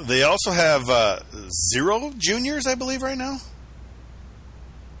 They also have 0 juniors, I believe, right now.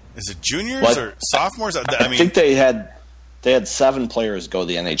 Is it juniors or sophomores? I think they had 7 players go to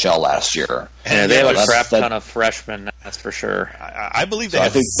the NHL last year. And they have a crap ton of freshmen, that's for sure. I believe I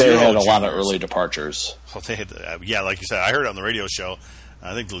think they had a lot of early departures. Well, they had, like you said, I heard it on the radio show.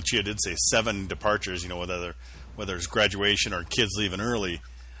 I think Lucia did say 7 departures. Whether it's graduation or kids leaving early,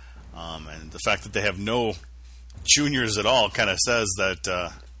 and the fact that they have no juniors at all kind of says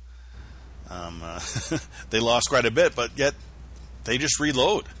that they lost quite a bit, but yet they just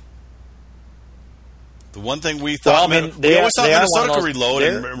reload. The one thing we thought, we always thought Minnesota could reload,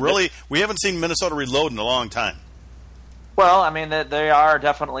 and really, we haven't seen Minnesota reload in a long time. Well, they are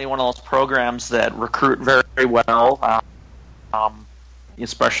definitely one of those programs that recruit very well,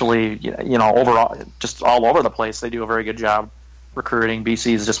 especially overall, just all over the place. They do a very good job recruiting.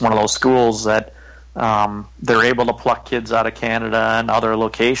 BC is just one of those schools that they're able to pluck kids out of Canada and other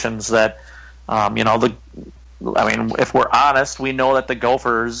locations that, if we're honest, we know that the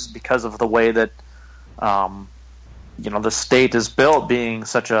Gophers, because of the way that the state is built, being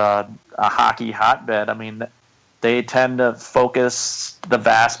such a hockey hotbed, they tend to focus the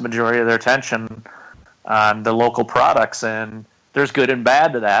vast majority of their attention on the local products, and there's good and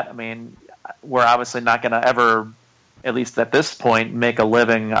bad to that. We're obviously not going to ever, at least at this point, make a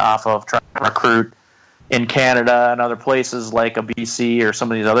living off of trying to recruit in Canada and other places like a BC or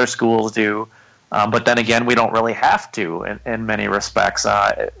some of these other schools do. But then again, we don't really have to in many respects.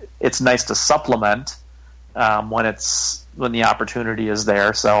 It's nice to supplement when the opportunity is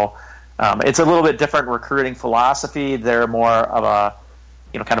there. So it's a little bit different recruiting philosophy. They're more of a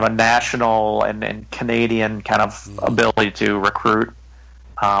kind of a national and Canadian kind of ability to recruit.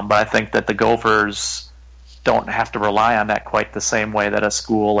 But I think that the Gophers don't have to rely on that quite the same way that a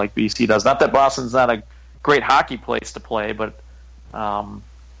school like BC does. Not that Boston's not a great hockey place to play, but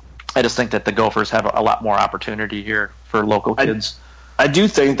I just think that the Gophers have a lot more opportunity here for local kids. I do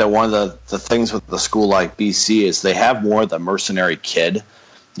think that one of the things with the school like BC is they have more of the mercenary kid.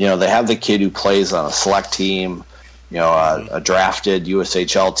 They have the kid who plays on a select team, a drafted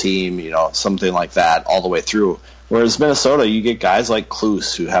USHL team, something like that all the way through. Whereas Minnesota, you get guys like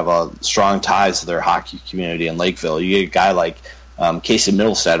Klus who have a strong ties to their hockey community in Lakeville. You get a guy like Casey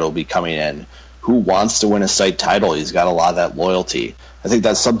Middlestad who will be coming in who wants to win a state title. He's got a lot of that loyalty. I think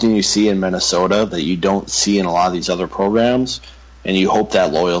that's something you see in Minnesota that you don't see in a lot of these other programs, and you hope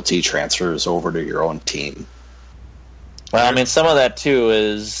that loyalty transfers over to your own team. Well, I mean, some of that, too,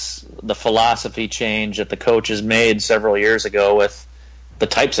 is the philosophy change that the coaches made several years ago with the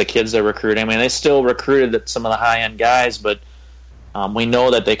types of kids they're recruiting. I mean, they still recruited some of the high-end guys, but we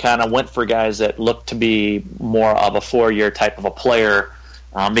know that they kind of went for guys that looked to be more of a 4-year type of a player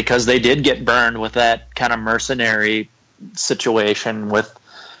because they did get burned with that kind of mercenary situation with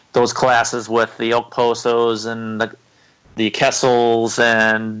those classes with the Okposos and the Kessels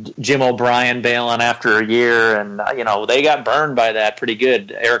and Jim O'Brien bailing after a year, and they got burned by that pretty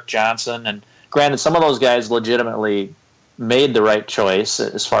good. Eric Johnson, and granted, some of those guys legitimately made the right choice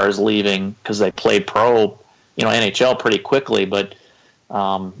as far as leaving because they played pro, NHL pretty quickly, but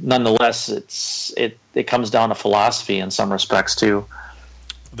nonetheless, it comes down to philosophy in some respects too.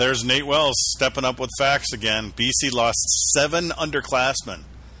 There's Nate Wells stepping up with facts again. BC lost 7 underclassmen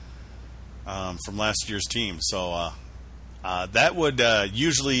from last year's team, so that would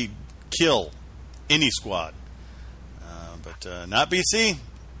usually kill any squad. But not BC.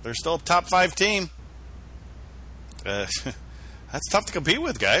 They're still a top 5 team. That's tough to compete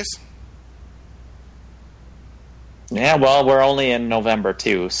with, guys. Yeah, well, we're only in November,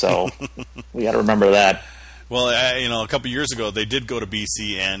 too, so we got to remember that. Well, a couple years ago, they did go to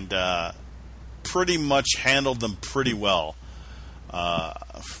BC and pretty much handled them pretty well.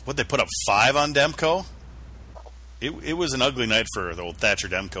 They put up 5 on Demko? It was an ugly night for the old Thatcher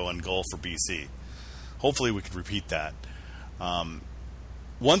Demko in goal for BC. Hopefully we could repeat that.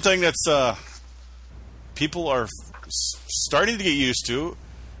 One thing that's people are starting to get used to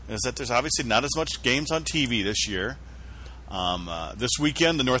is that there's obviously not as much games on TV this year. This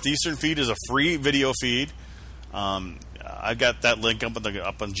weekend, the Northeastern feed is a free video feed. I got that link up on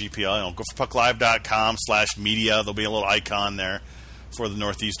GPL. Gopherpucklive.com/media. There'll be a little icon there for the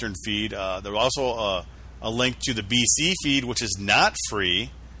Northeastern feed. There's also a link to the BC feed, which is not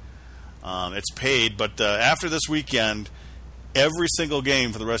free. It's paid, but after this weekend, every single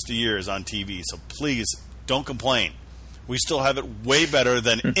game for the rest of the year is on TV. So please don't complain. We still have it way better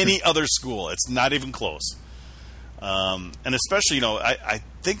than any other school. It's not even close. And especially, I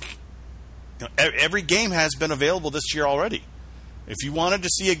think every game has been available this year already. If you wanted to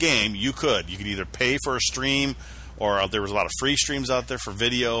see a game, you could. You could either pay for a stream, or there was a lot of free streams out there for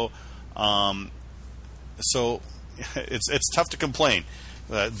video. So it's tough to complain.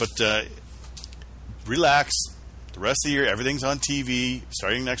 But relax. The rest of the year, everything's on TV,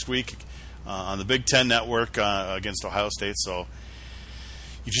 starting next week on the Big Ten Network against Ohio State. So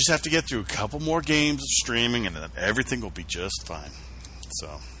you just have to get through a couple more games of streaming, and then everything will be just fine.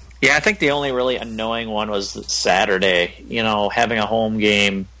 So yeah, I think the only really annoying one was Saturday. Having a home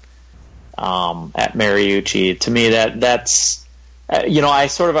game at Mariucci. To me, that's I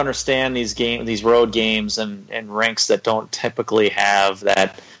sort of understand these road games and rinks that don't typically have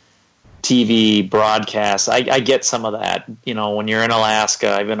that TV broadcast. I get some of that. When you're in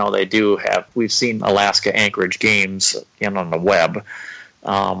Alaska, even though they do we've seen Alaska Anchorage games on the web.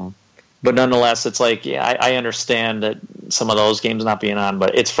 But nonetheless, it's like, I understand that some of those games not being on,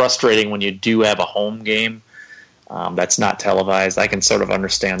 but it's frustrating when you do have a home game that's not televised. I can sort of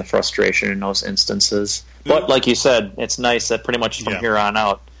understand the frustration in those instances. But like you said, it's nice that pretty much from here on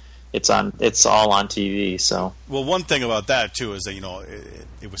out, it's all on TV. So well, one thing about that too is that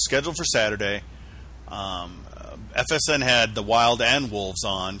it was scheduled for Saturday. FSN had the Wild and Wolves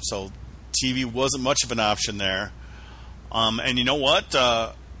on, so TV wasn't much of an option there. And you know what?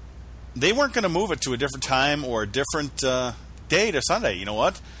 They weren't going to move it to a different time or a different day to Sunday. You know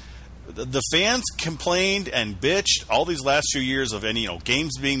what? The fans complained and bitched all these last few years of any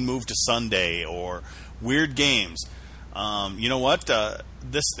games being moved to Sunday or weird games. You know what?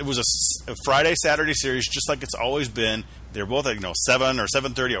 It was a Friday Saturday series, just like it's always been. They're both at 7 or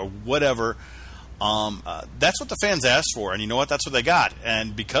 7:30 or whatever. That's what the fans asked for, and you know what? That's what they got.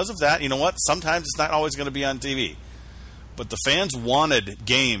 And because of that, you know what? Sometimes it's not always going to be on TV. But the fans wanted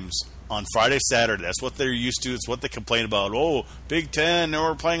games on Friday, Saturday. That's what they're used to. It's what they complain about. Oh, Big Ten,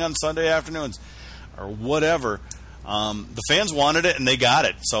 we're playing on Sunday afternoons or whatever. The fans wanted it, and they got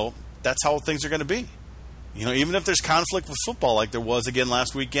it. So that's how things are going to be. Even if there's conflict with football like there was again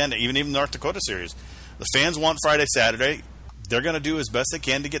last weekend, even North Dakota series, the fans want Friday, Saturday. They're going to do as best they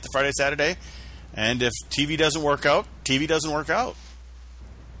can to get to Friday, Saturday. And if TV doesn't work out, TV doesn't work out.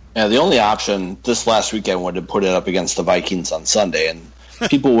 Yeah, the only option this last weekend would have put it up against the Vikings on Sunday, and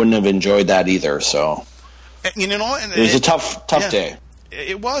people wouldn't have enjoyed that either. So, it was a tough day.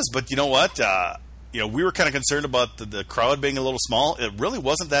 It was, but you know what? We were kind of concerned about the crowd being a little small. It really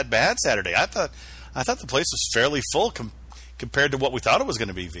wasn't that bad Saturday. I thought the place was fairly full compared to what we thought it was going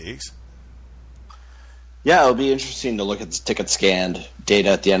to be. Vigs. Yeah, it'll be interesting to look at the ticket scanned data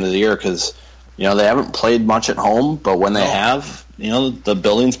at the end of the year because they haven't played much at home, but when they have, the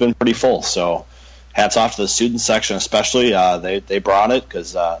building's been pretty full. So, hats off to the student section, especially. They brought it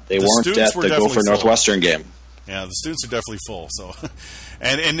because they weren't at the Gopher Northwestern game. Yeah, the students are definitely full. So,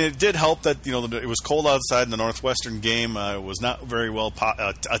 and it did help that it was cold outside, and the Northwestern game was not very well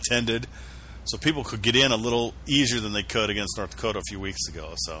attended, so people could get in a little easier than they could against North Dakota a few weeks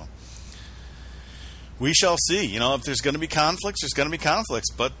ago. So, we shall see. If there's going to be conflicts, there's going to be conflicts,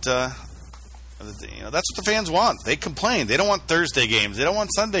 but. That's what the fans want. They complain. They don't want Thursday games. They don't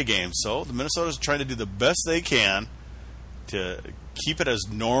want Sunday games. So the Minnesotans are trying to do the best they can to keep it as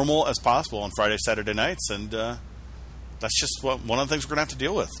normal as possible on Friday, Saturday nights, and that's just one of the things we're going to have to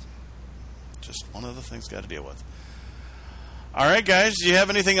deal with. Just one of the things we've got to deal with. All right, guys, do you have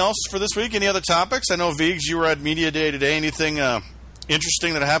anything else for this week? Any other topics? I know, Vigs, you were at Media Day today. Anything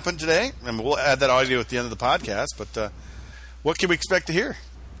interesting that happened today? I mean, we'll add that audio at the end of the podcast, but what can we expect to hear?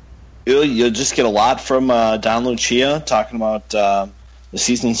 You'll just get a lot from Don Lucia talking about the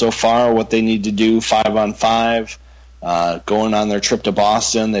season so far, what they need to do 5-on-5, going on their trip to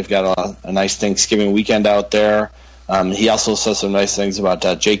Boston. They've got a nice Thanksgiving weekend out there. He also says some nice things about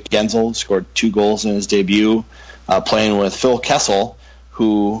Jake Gensel, who scored 2 goals in his debut, playing with Phil Kessel,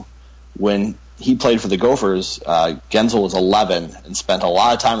 who, when he played for the Gophers, Gensel was 11 and spent a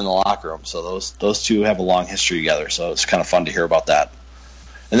lot of time in the locker room. So those two have a long history together. So it's kind of fun to hear about that.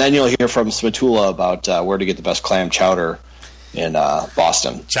 And then you'll hear from Szmatula about where to get the best clam chowder in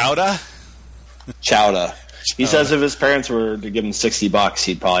Boston. Chowder? Chowder. He says if his parents were to give him $60,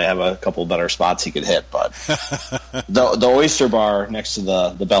 he'd probably have a couple better spots he could hit. But the Oyster Bar next to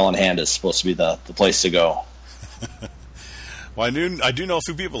the Bell in Hand is supposed to be the place to go. Well, I do know a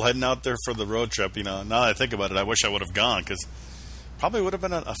few people heading out there for the road trip. Now that I think about it, I wish I would have gone because probably would have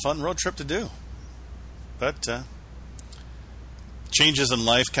been a fun road trip to do. But changes in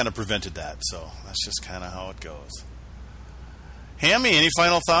life kind of prevented that, so that's just kind of how it goes. Hammy, any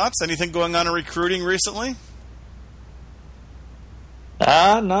final thoughts? Anything going on in recruiting recently?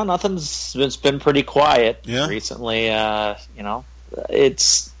 No, nothing's. It's been pretty quiet recently. I'm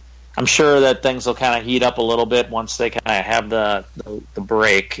sure that things will kind of heat up a little bit once they kind of have the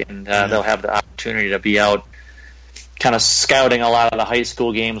break, and they'll have the opportunity to be out kind of scouting a lot of the high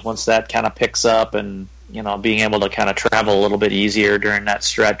school games once that kind of picks up, and being able to kind of travel a little bit easier during that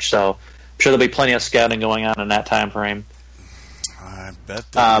stretch. So I'm sure there'll be plenty of scouting going on in that time frame. I bet.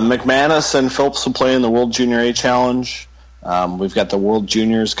 McManus and Phillips will play in the World Junior A Challenge. We've got the World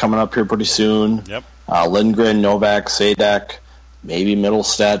Juniors coming up here pretty soon. Yep. Lindgren, Novak, Sadek, maybe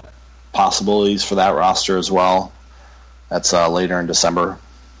Middlestead. Possibilities for that roster as well. That's later in December.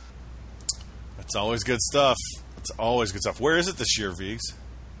 That's always good stuff. Where is it this year, Vigs?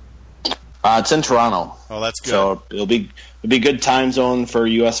 It's in Toronto. Oh, that's good. So it'll be good time zone for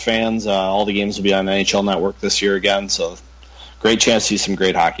U.S. fans. All the games will be on NHL Network this year again. So great chance to see some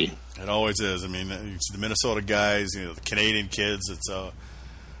great hockey. It always is. I mean, the Minnesota guys, the Canadian kids. It's the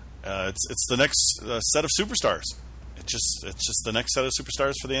next set of superstars. It's just the next set of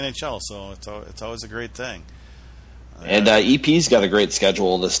superstars for the NHL. So it's always a great thing. And EP's got a great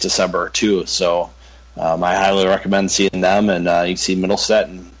schedule this December too. So I highly recommend seeing them. And you can see Middlestead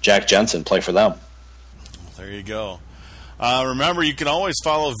and Jack Jensen play for them. There you go. Remember, you can always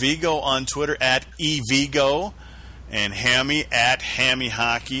follow Vigo on Twitter at eVigo and Hammy at Hammy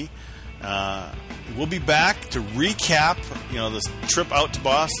Hockey. We'll be back to recap, this trip out to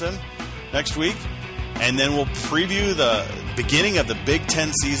Boston next week, and then we'll preview the beginning of the Big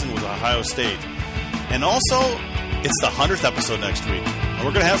Ten season with Ohio State. And also, it's the 100th episode next week, and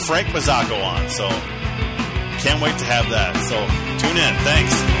we're going to have Frank Mazzacco on, so can't wait to have that. So tune in.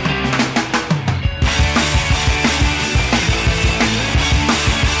 Thanks.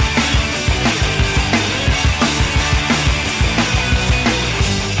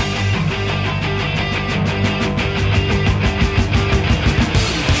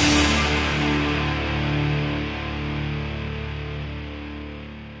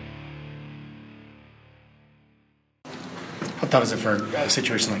 How tough is it for a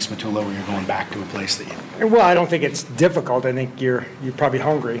situation like Szmatula where you're going back to a place that you... Well, I don't think it's difficult. I think you're probably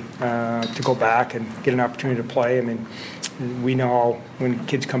hungry to go back and get an opportunity to play. I mean, we know when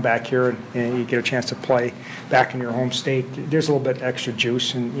kids come back here and you get a chance to play back in your home state, there's a little bit extra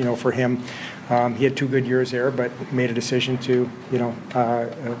juice. And, for him, he had 2 good years there, but made a decision to,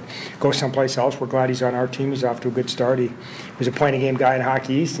 go someplace else. We're glad he's on our team. He's off to a good start. He was a point-a-game guy in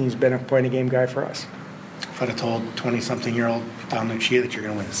Hockey East, and he's been a point-a-game guy for us. If I'd have told 20-something-year-old Don Lucia that you're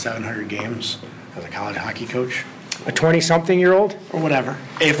going to win 700 games as a college hockey coach. A 20-something-year-old? Or whatever.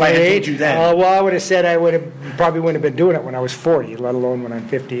 If I had told you then. Well, I would have said probably wouldn't have been doing it when I was 40, let alone when I'm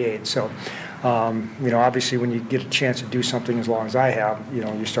 58. So, obviously when you get a chance to do something as long as I have,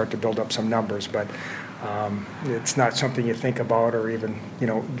 you start to build up some numbers. But it's not something you think about or even,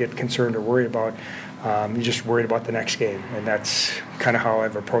 get concerned or worry about. You're just worried about the next game. And that's kind of how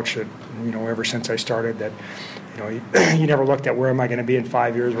I've approached it, ever since I started. That, you never looked at where am I going to be in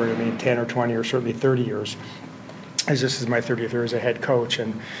 5 years, where am I going to be in 10 or 20 or certainly 30 years. As this is my 30th year as a head coach,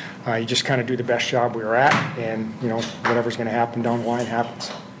 and you just kind of do the best job we were at, and whatever's going to happen down the line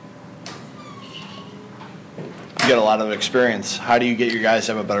happens. You got a lot of experience. How do you get your guys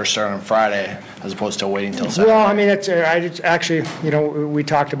to have a better start on Friday as opposed to waiting till Saturday? Well, I mean, actually, we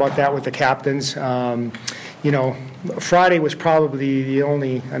talked about that with the captains. Friday was probably the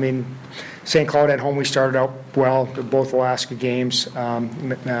only. I mean, St. Cloud at home, we started out well. Both Alaska games.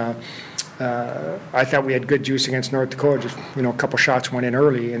 I thought we had good juice against North Dakota. Just a couple shots went in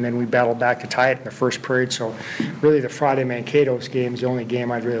early, and then we battled back to tie it in the first period. So, really, the Friday Mankato game is the only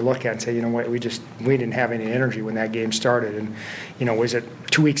game I'd really look at and say, what, we didn't have any energy when that game started. And was it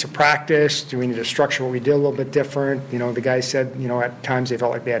 2 weeks of practice? Do we need to structure what we did a little bit different? The guys said, at times they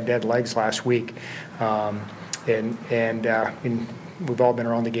felt like they had dead legs last week, and we've all been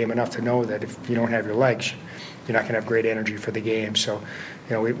around the game enough to know that if you don't have your legs, you're not going to have great energy for the game. So,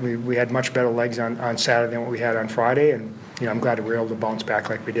 we had much better legs on Saturday than what we had on Friday, and I'm glad we were able to bounce back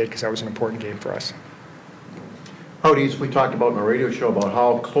like we did because that was an important game for us. Hockey East, we talked about in the radio show about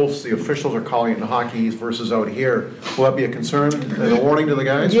how close the officials are calling it in Hockey East versus out here. Will that be a concern and a warning to the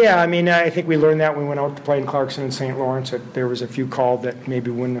guys? Yeah, I mean, I think we learned that when we went out to play in Clarkson and St. Lawrence, that there was a few called that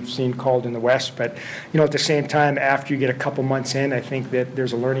maybe wouldn't have seen called in the West. But, at the same time, after you get a couple months in, I think that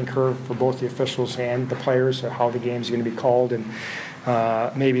there's a learning curve for both the officials and the players of how the game's going to be called. And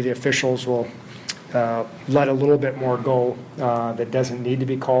maybe the officials will let a little bit more go that doesn't need to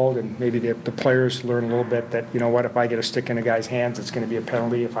be called, and maybe the players learn a little bit that, if I get a stick in a guy's hands, it's going to be a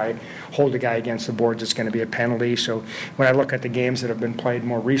penalty. If I hold a guy against the boards, it's going to be a penalty. So when I look at the games that have been played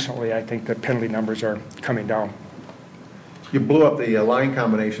more recently, I think the penalty numbers are coming down. You blew up the line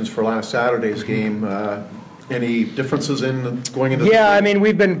combinations for last Saturday's game. Any differences in going into? Yeah, I mean,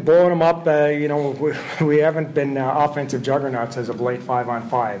 we've been blowing them up. We haven't been offensive juggernauts as of late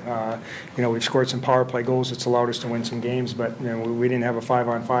 5-on-5. We've scored some power play goals that's allowed us to win some games, but we didn't have a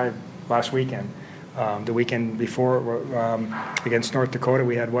 5-on-5 last weekend. The weekend before against North Dakota,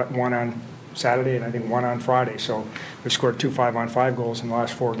 we had one on Saturday and I think one on Friday. So we scored 2 5-on-5 goals in the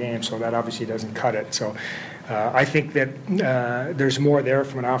last 4 games. So that obviously doesn't cut it. So. I think that there's more there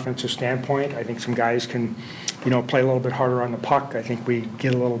from an offensive standpoint. I think some guys can, play a little bit harder on the puck. I think we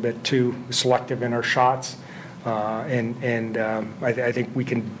get a little bit too selective in our shots, and I think we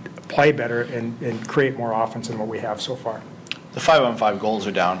can play better and create more offense than what we have so far. The 5-on-5 goals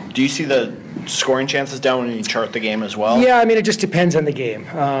are down. Do you see the scoring chances down when you chart the game as well? Yeah, I mean, it just depends on the game.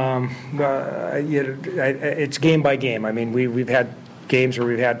 It's game by game. I mean, we've had games where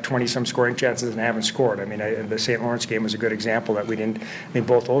we've had 20-some scoring chances and haven't scored. I mean, the St. Lawrence game was a good example that we didn't. I mean,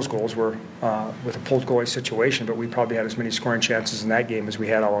 both those goals were with a pulled goalie situation, but we probably had as many scoring chances in that game as we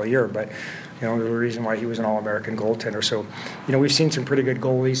had all year. But there's a reason why he was an All-American goaltender. So, we've seen some pretty good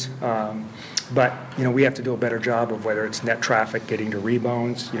goalies, but we have to do a better job of whether it's net traffic, getting to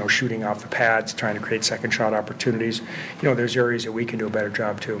rebounds, shooting off the pads, trying to create second shot opportunities. There's areas that we can do a better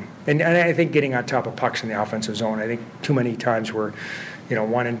job too. And I think getting on top of pucks in the offensive zone. I think too many times we're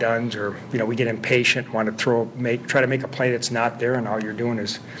one and dones, or we get impatient, want to try to make a play that's not there, and all you're doing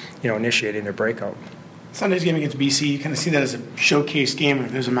is initiating the breakout. Sunday's game against BC, you kind of see that as a showcase game.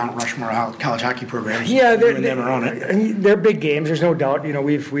 If there's a Mount Rushmore college hockey programs, yeah, they're big games. There's no doubt.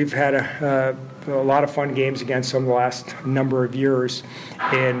 We've had a lot of fun games against them the last number of years,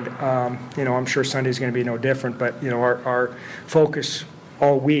 and I'm sure Sunday's going to be no different. But our focus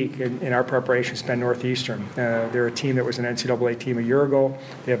all week in our preparation has been Northeastern. They're a team that was an NCAA team a year ago.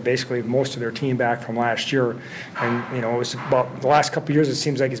 They have basically most of their team back from last year. And, it was about the last couple of years, it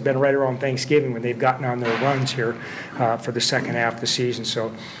seems like it's been right around Thanksgiving when they've gotten on their runs here for the second half of the season.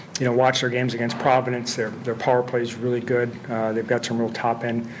 So, watch their games against Providence. Their power play is really good. They've got some real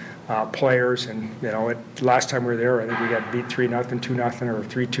top-end players. And, last time we were there, I think we got beat 3-0, 2-0, or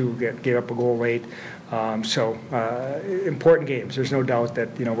 3-2, gave up a goal late. Important games. There's no doubt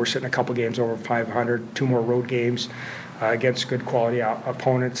that, we're sitting a couple games over 500, 2 more road games against good quality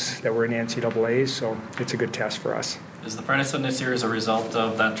opponents that were in the NCAAs, so it's a good test for us. Is the furnace in this year as a result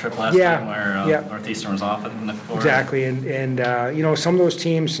of that trip last time where Northeastern was off in the four? Exactly, and some of those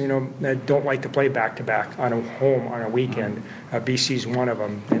teams, that don't like to play back-to-back on a home on a weekend. BC's one of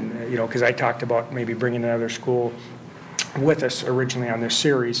them, and because I talked about maybe bringing another school with us originally on this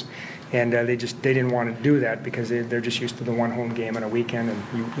series. And they didn't want to do that because they're just used to the one home game on a weekend.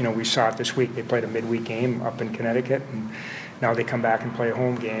 And we saw it this week. They played a midweek game up in Connecticut, and now they come back and play a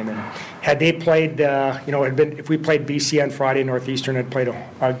home game. And had they played, if we played BC on Friday, Northeastern had played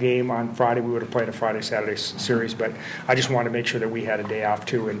a game on Friday, we would have played a Friday-Saturday series. But I just wanted to make sure that we had a day off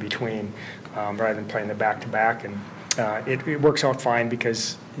too in between, rather than playing the back-to-back. And it works out fine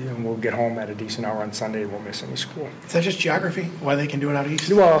because we'll get home at a decent hour on Sunday. Won't miss any school. Is that just geography? Why they can do it out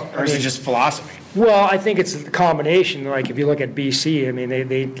east? Well, or is it just philosophy? Well, I think it's a combination. Like if you look at BC, I mean,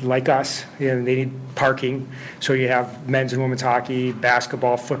 they like us. They need parking, so you have men's and women's hockey,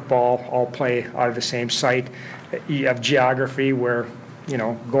 basketball, football, all play out of the same site. You have geography where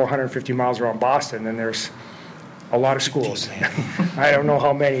go 150 miles around Boston, and there's a lot of schools. I don't know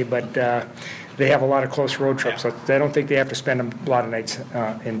how many, but. They have a lot of close road trips, so I don't think they have to spend a lot of nights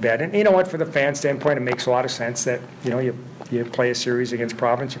in bed. And you know what, for the fan standpoint, it makes a lot of sense that you play a series against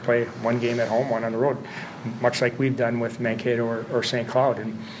Providence, you play one game at home, one on the road, much like we've done with Mankato or St. Cloud.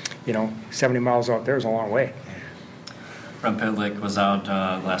 And 70 miles out there is a long way. Brent Pidlick was out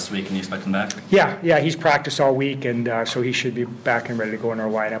last week, and you expect him back? Yeah, he's practiced all week, and so he should be back and ready to go in our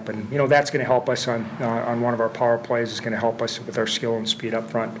lineup. And that's going to help us on one of our power plays. It's going to help us with our skill and speed up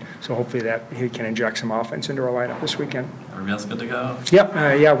front. So hopefully that he can inject some offense into our lineup this weekend. Everybody else good to go?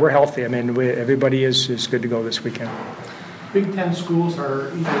 Yep, we're healthy. I mean, everybody is good to go this weekend. Big Ten schools are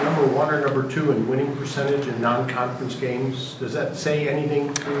either number 1 or number 2 in winning percentage in non-conference games. Does that say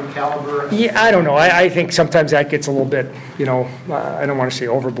anything to caliber? Yeah, I don't know. I think sometimes that gets a little bit, I don't want to say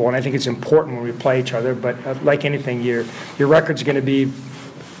overblown. I think it's important when we play each other, but like anything, your record's going to be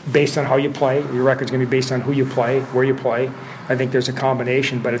based on how you play. Your record's going to be based on who you play, where you play. I think there's a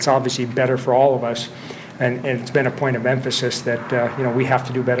combination, but it's obviously better for all of us. And it's been a point of emphasis that we have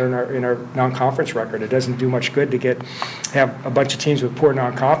to do better in our non-conference record. It doesn't do much good to have a bunch of teams with poor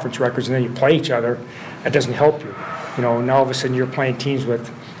non-conference records, and then you play each other. That doesn't help you. Now all of a sudden you're playing teams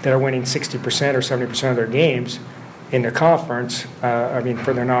that are winning 60% or 70% of their games in the conference.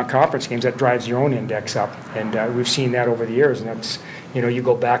 For their non-conference games, that drives your own index up, and we've seen that over the years. And that's you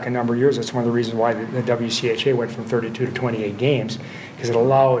go back a number of years. That's one of the reasons why the WCHA went from 32 to 28 games, because it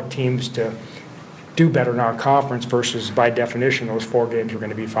allowed teams to do better non-conference versus, by definition, those 4 games were going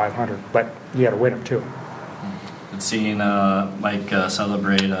to be 500. But you got to win them too. And seeing Mike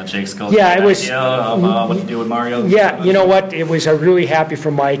celebrate Jake's goal. Yeah, it was. What to do with Mario? Yeah, you know what? It was really happy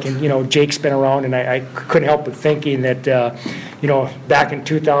for Mike, and Jake's been around, and I couldn't help but thinking that back in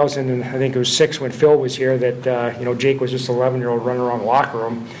 2000, and I think it was 6 when Phil was here, that Jake was just an 11-year-old running around the locker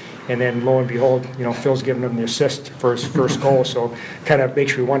room. And then, lo and behold, Phil's giving him the assist for his first goal. So kind of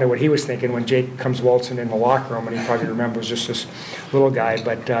makes me wonder what he was thinking when Jake comes waltzing in the locker room, and he probably remembers just this little guy.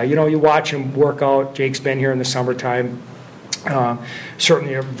 But, you watch him work out. Jake's been here in the summertime.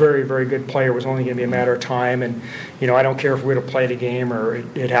 Certainly a very, very good player. It was only going to be a matter of time. And, I don't care if we would have played a game or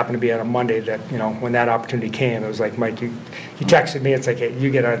it happened to be on a Monday that, when that opportunity came, it was like, Mike, you texted me. It's like, hey,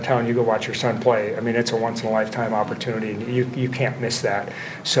 you get out of town, you go watch your son play. I mean, it's a once-in-a-lifetime opportunity, and you can't miss that.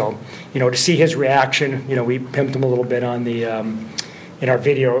 So, to see his reaction, we pimped him a little bit on the in our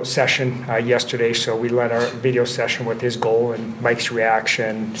video session yesterday. So we led our video session with his goal and Mike's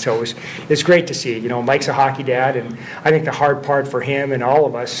reaction. So it's great to see. Mike's a hockey dad, and I think the hard part for him and all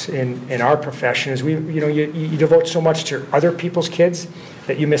of us in our profession is you devote so much to other people's kids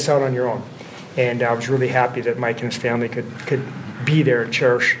that you miss out on your own. And I was really happy that Mike and his family could be there and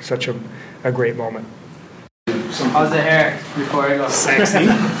cherish such a great moment. How's the hair before I go? Sexy.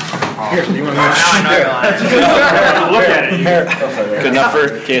 Here, you want to look at it. Good enough for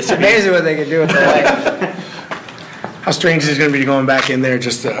KSB. It's amazing what they can do with the leg. How strange is it going to be going back in there,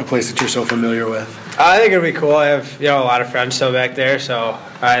 just a place that you're so familiar with? I think it'll be cool. I have a lot of friends still back there, so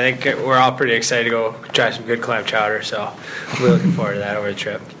I think we're all pretty excited to go try some good clam chowder. So we're looking forward to that over the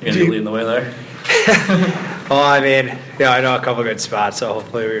trip. You're gonna be leading the way there. Well, I mean, I know a couple good spots, so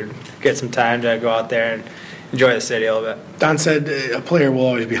hopefully we get some time to go out there and enjoy the city a little bit. Don said a player will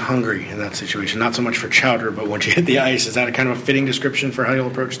always be hungry in that situation, not so much for chowder, but once you hit the ice. Is that a kind of a fitting description for how you'll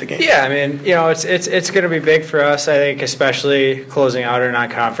approach the game? Yeah, I mean, it's going to be big for us, I think, especially closing out our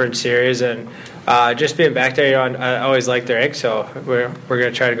non-conference series and just being back there. I always like the rink, so we're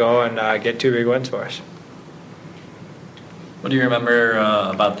going to try to go and get 2 big wins for us. What do you remember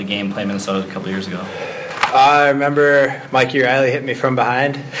about the game playing Minnesota a couple years ago? I remember Mikey Riley hit me from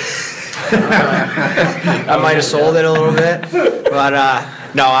behind. I might have sold it a little bit, but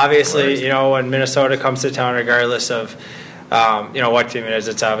no, obviously, when Minnesota comes to town, regardless of what team it is,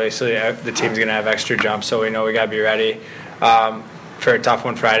 it's obviously the team's going to have extra jumps, so we know we got to be ready for a tough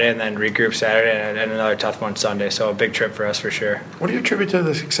one Friday and then regroup Saturday and another tough one Sunday. So a big trip for us for sure. What do you attribute to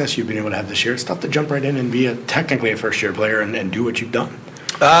the success you've been able to have this year? It's tough to jump right in and be technically a first-year player and do what you've done.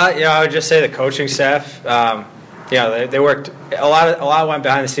 I would just say the coaching staff. They worked a lot went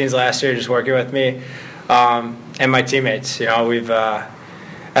behind the scenes last year, just working with me and my teammates.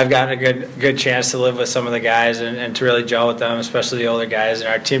 I've gotten a good chance to live with some of the guys and to really gel with them, especially the older guys. And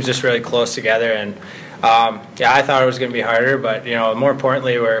our team's just really close together. And I thought it was going to be harder, but more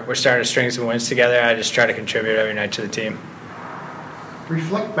importantly, we're starting to string some wins together. I just try to contribute every night to the team.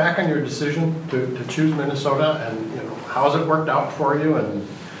 Reflect back on your decision to choose Minnesota, and how has it worked out for you, and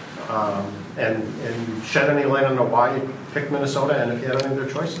shed any light on why you picked Minnesota, and if you had any other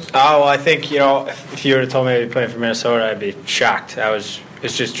choices? Oh, well, I think if you would have told me I'd be playing for Minnesota, I'd be shocked.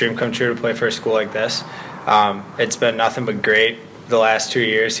 It's just a dream come true to play for a school like this. It's been nothing but great the last 2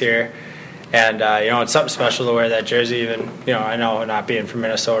 years here. And, it's something special to wear that jersey even, I know not being from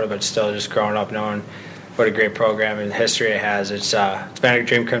Minnesota, but still just growing up knowing what a great program and history it has. It's been a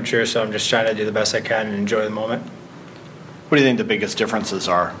dream come true, so I'm just trying to do the best I can and enjoy the moment. What do you think the biggest differences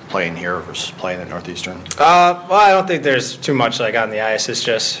are playing here versus playing at Northeastern? Well, I don't think there's too much on the ice. It's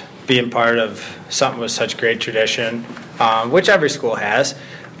just being part of something with such great tradition, which every school has.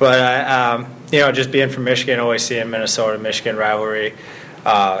 But, just being from Michigan, always seeing Minnesota-Michigan rivalry,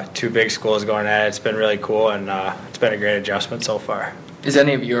 2 big schools going at it. It's been really cool, and it's been a great adjustment so far. Is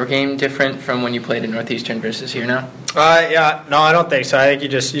any of your game different from when you played at Northeastern versus here now? No, I don't think so. I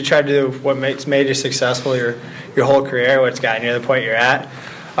think you try to do what made you successful your whole career, what's gotten you to the point you're at.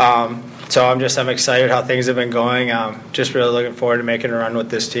 So I'm excited how things have been going. Just really looking forward to making a run with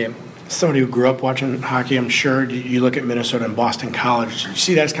this team. Somebody who grew up watching hockey, I'm sure you look at Minnesota and Boston College. You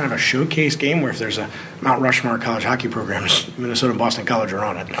see that as kind of a showcase game where if there's a Mount Rushmore college hockey programs, Minnesota and Boston College are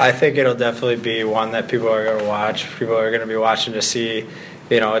on it. I think it'll definitely be one that people are going to watch. People are going to be watching to see.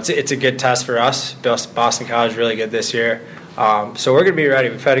 It's a good test for us. Boston College really good this year. So we're going to be ready.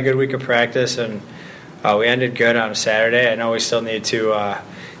 We've had a good week of practice, and we ended good on a Saturday. I know we still need to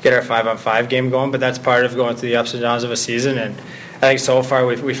get our 5-on-5 game going, but that's part of going through the ups and downs of a season. And I think so far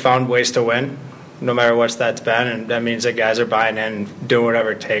we've found ways to win, no matter what that's been, and that means that guys are buying in and doing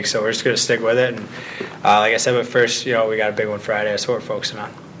whatever it takes. So we're just going to stick with it. And like I said, but first, we got a big one Friday. That's what we're focusing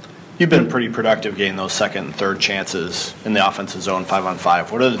on. You've been pretty productive getting those second and third chances in the offensive zone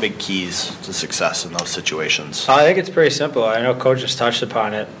 5-on-5. What are the big keys to success in those situations? I think it's pretty simple. I know Coach has touched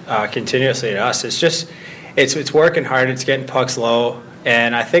upon it continuously to us. It's just it's working hard. It's getting pucks low.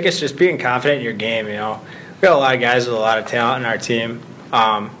 And I think it's just being confident in your game, We got a lot of guys with a lot of talent in our team.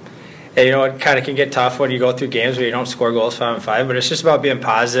 And, it kind of can get tough when you go through games where you don't score goals 5-on-5, but it's just about being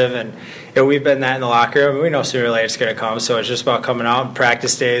positive. And, we've been that in the locker room. We know sooner or later it's going to come. So it's just about coming out and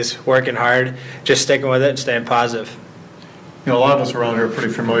practice days, working hard, just sticking with it and staying positive. A lot of us around here are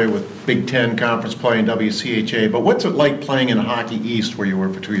pretty familiar with Big Ten conference play and WCHA, but what's it like playing in Hockey East where you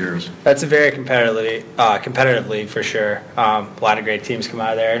were for 2 years? That's a very competitive league for sure. A lot of great teams come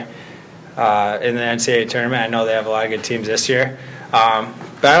out of there. In the NCAA tournament, I know they have a lot of good teams this year.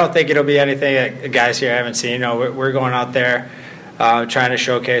 But I don't think it'll be anything that guys here haven't seen. We're going out there trying to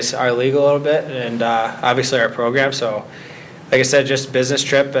showcase our league a little bit and obviously our program. So, like I said, just a business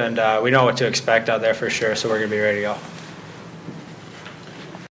trip, and we know what to expect out there for sure, so we're going to be ready to go.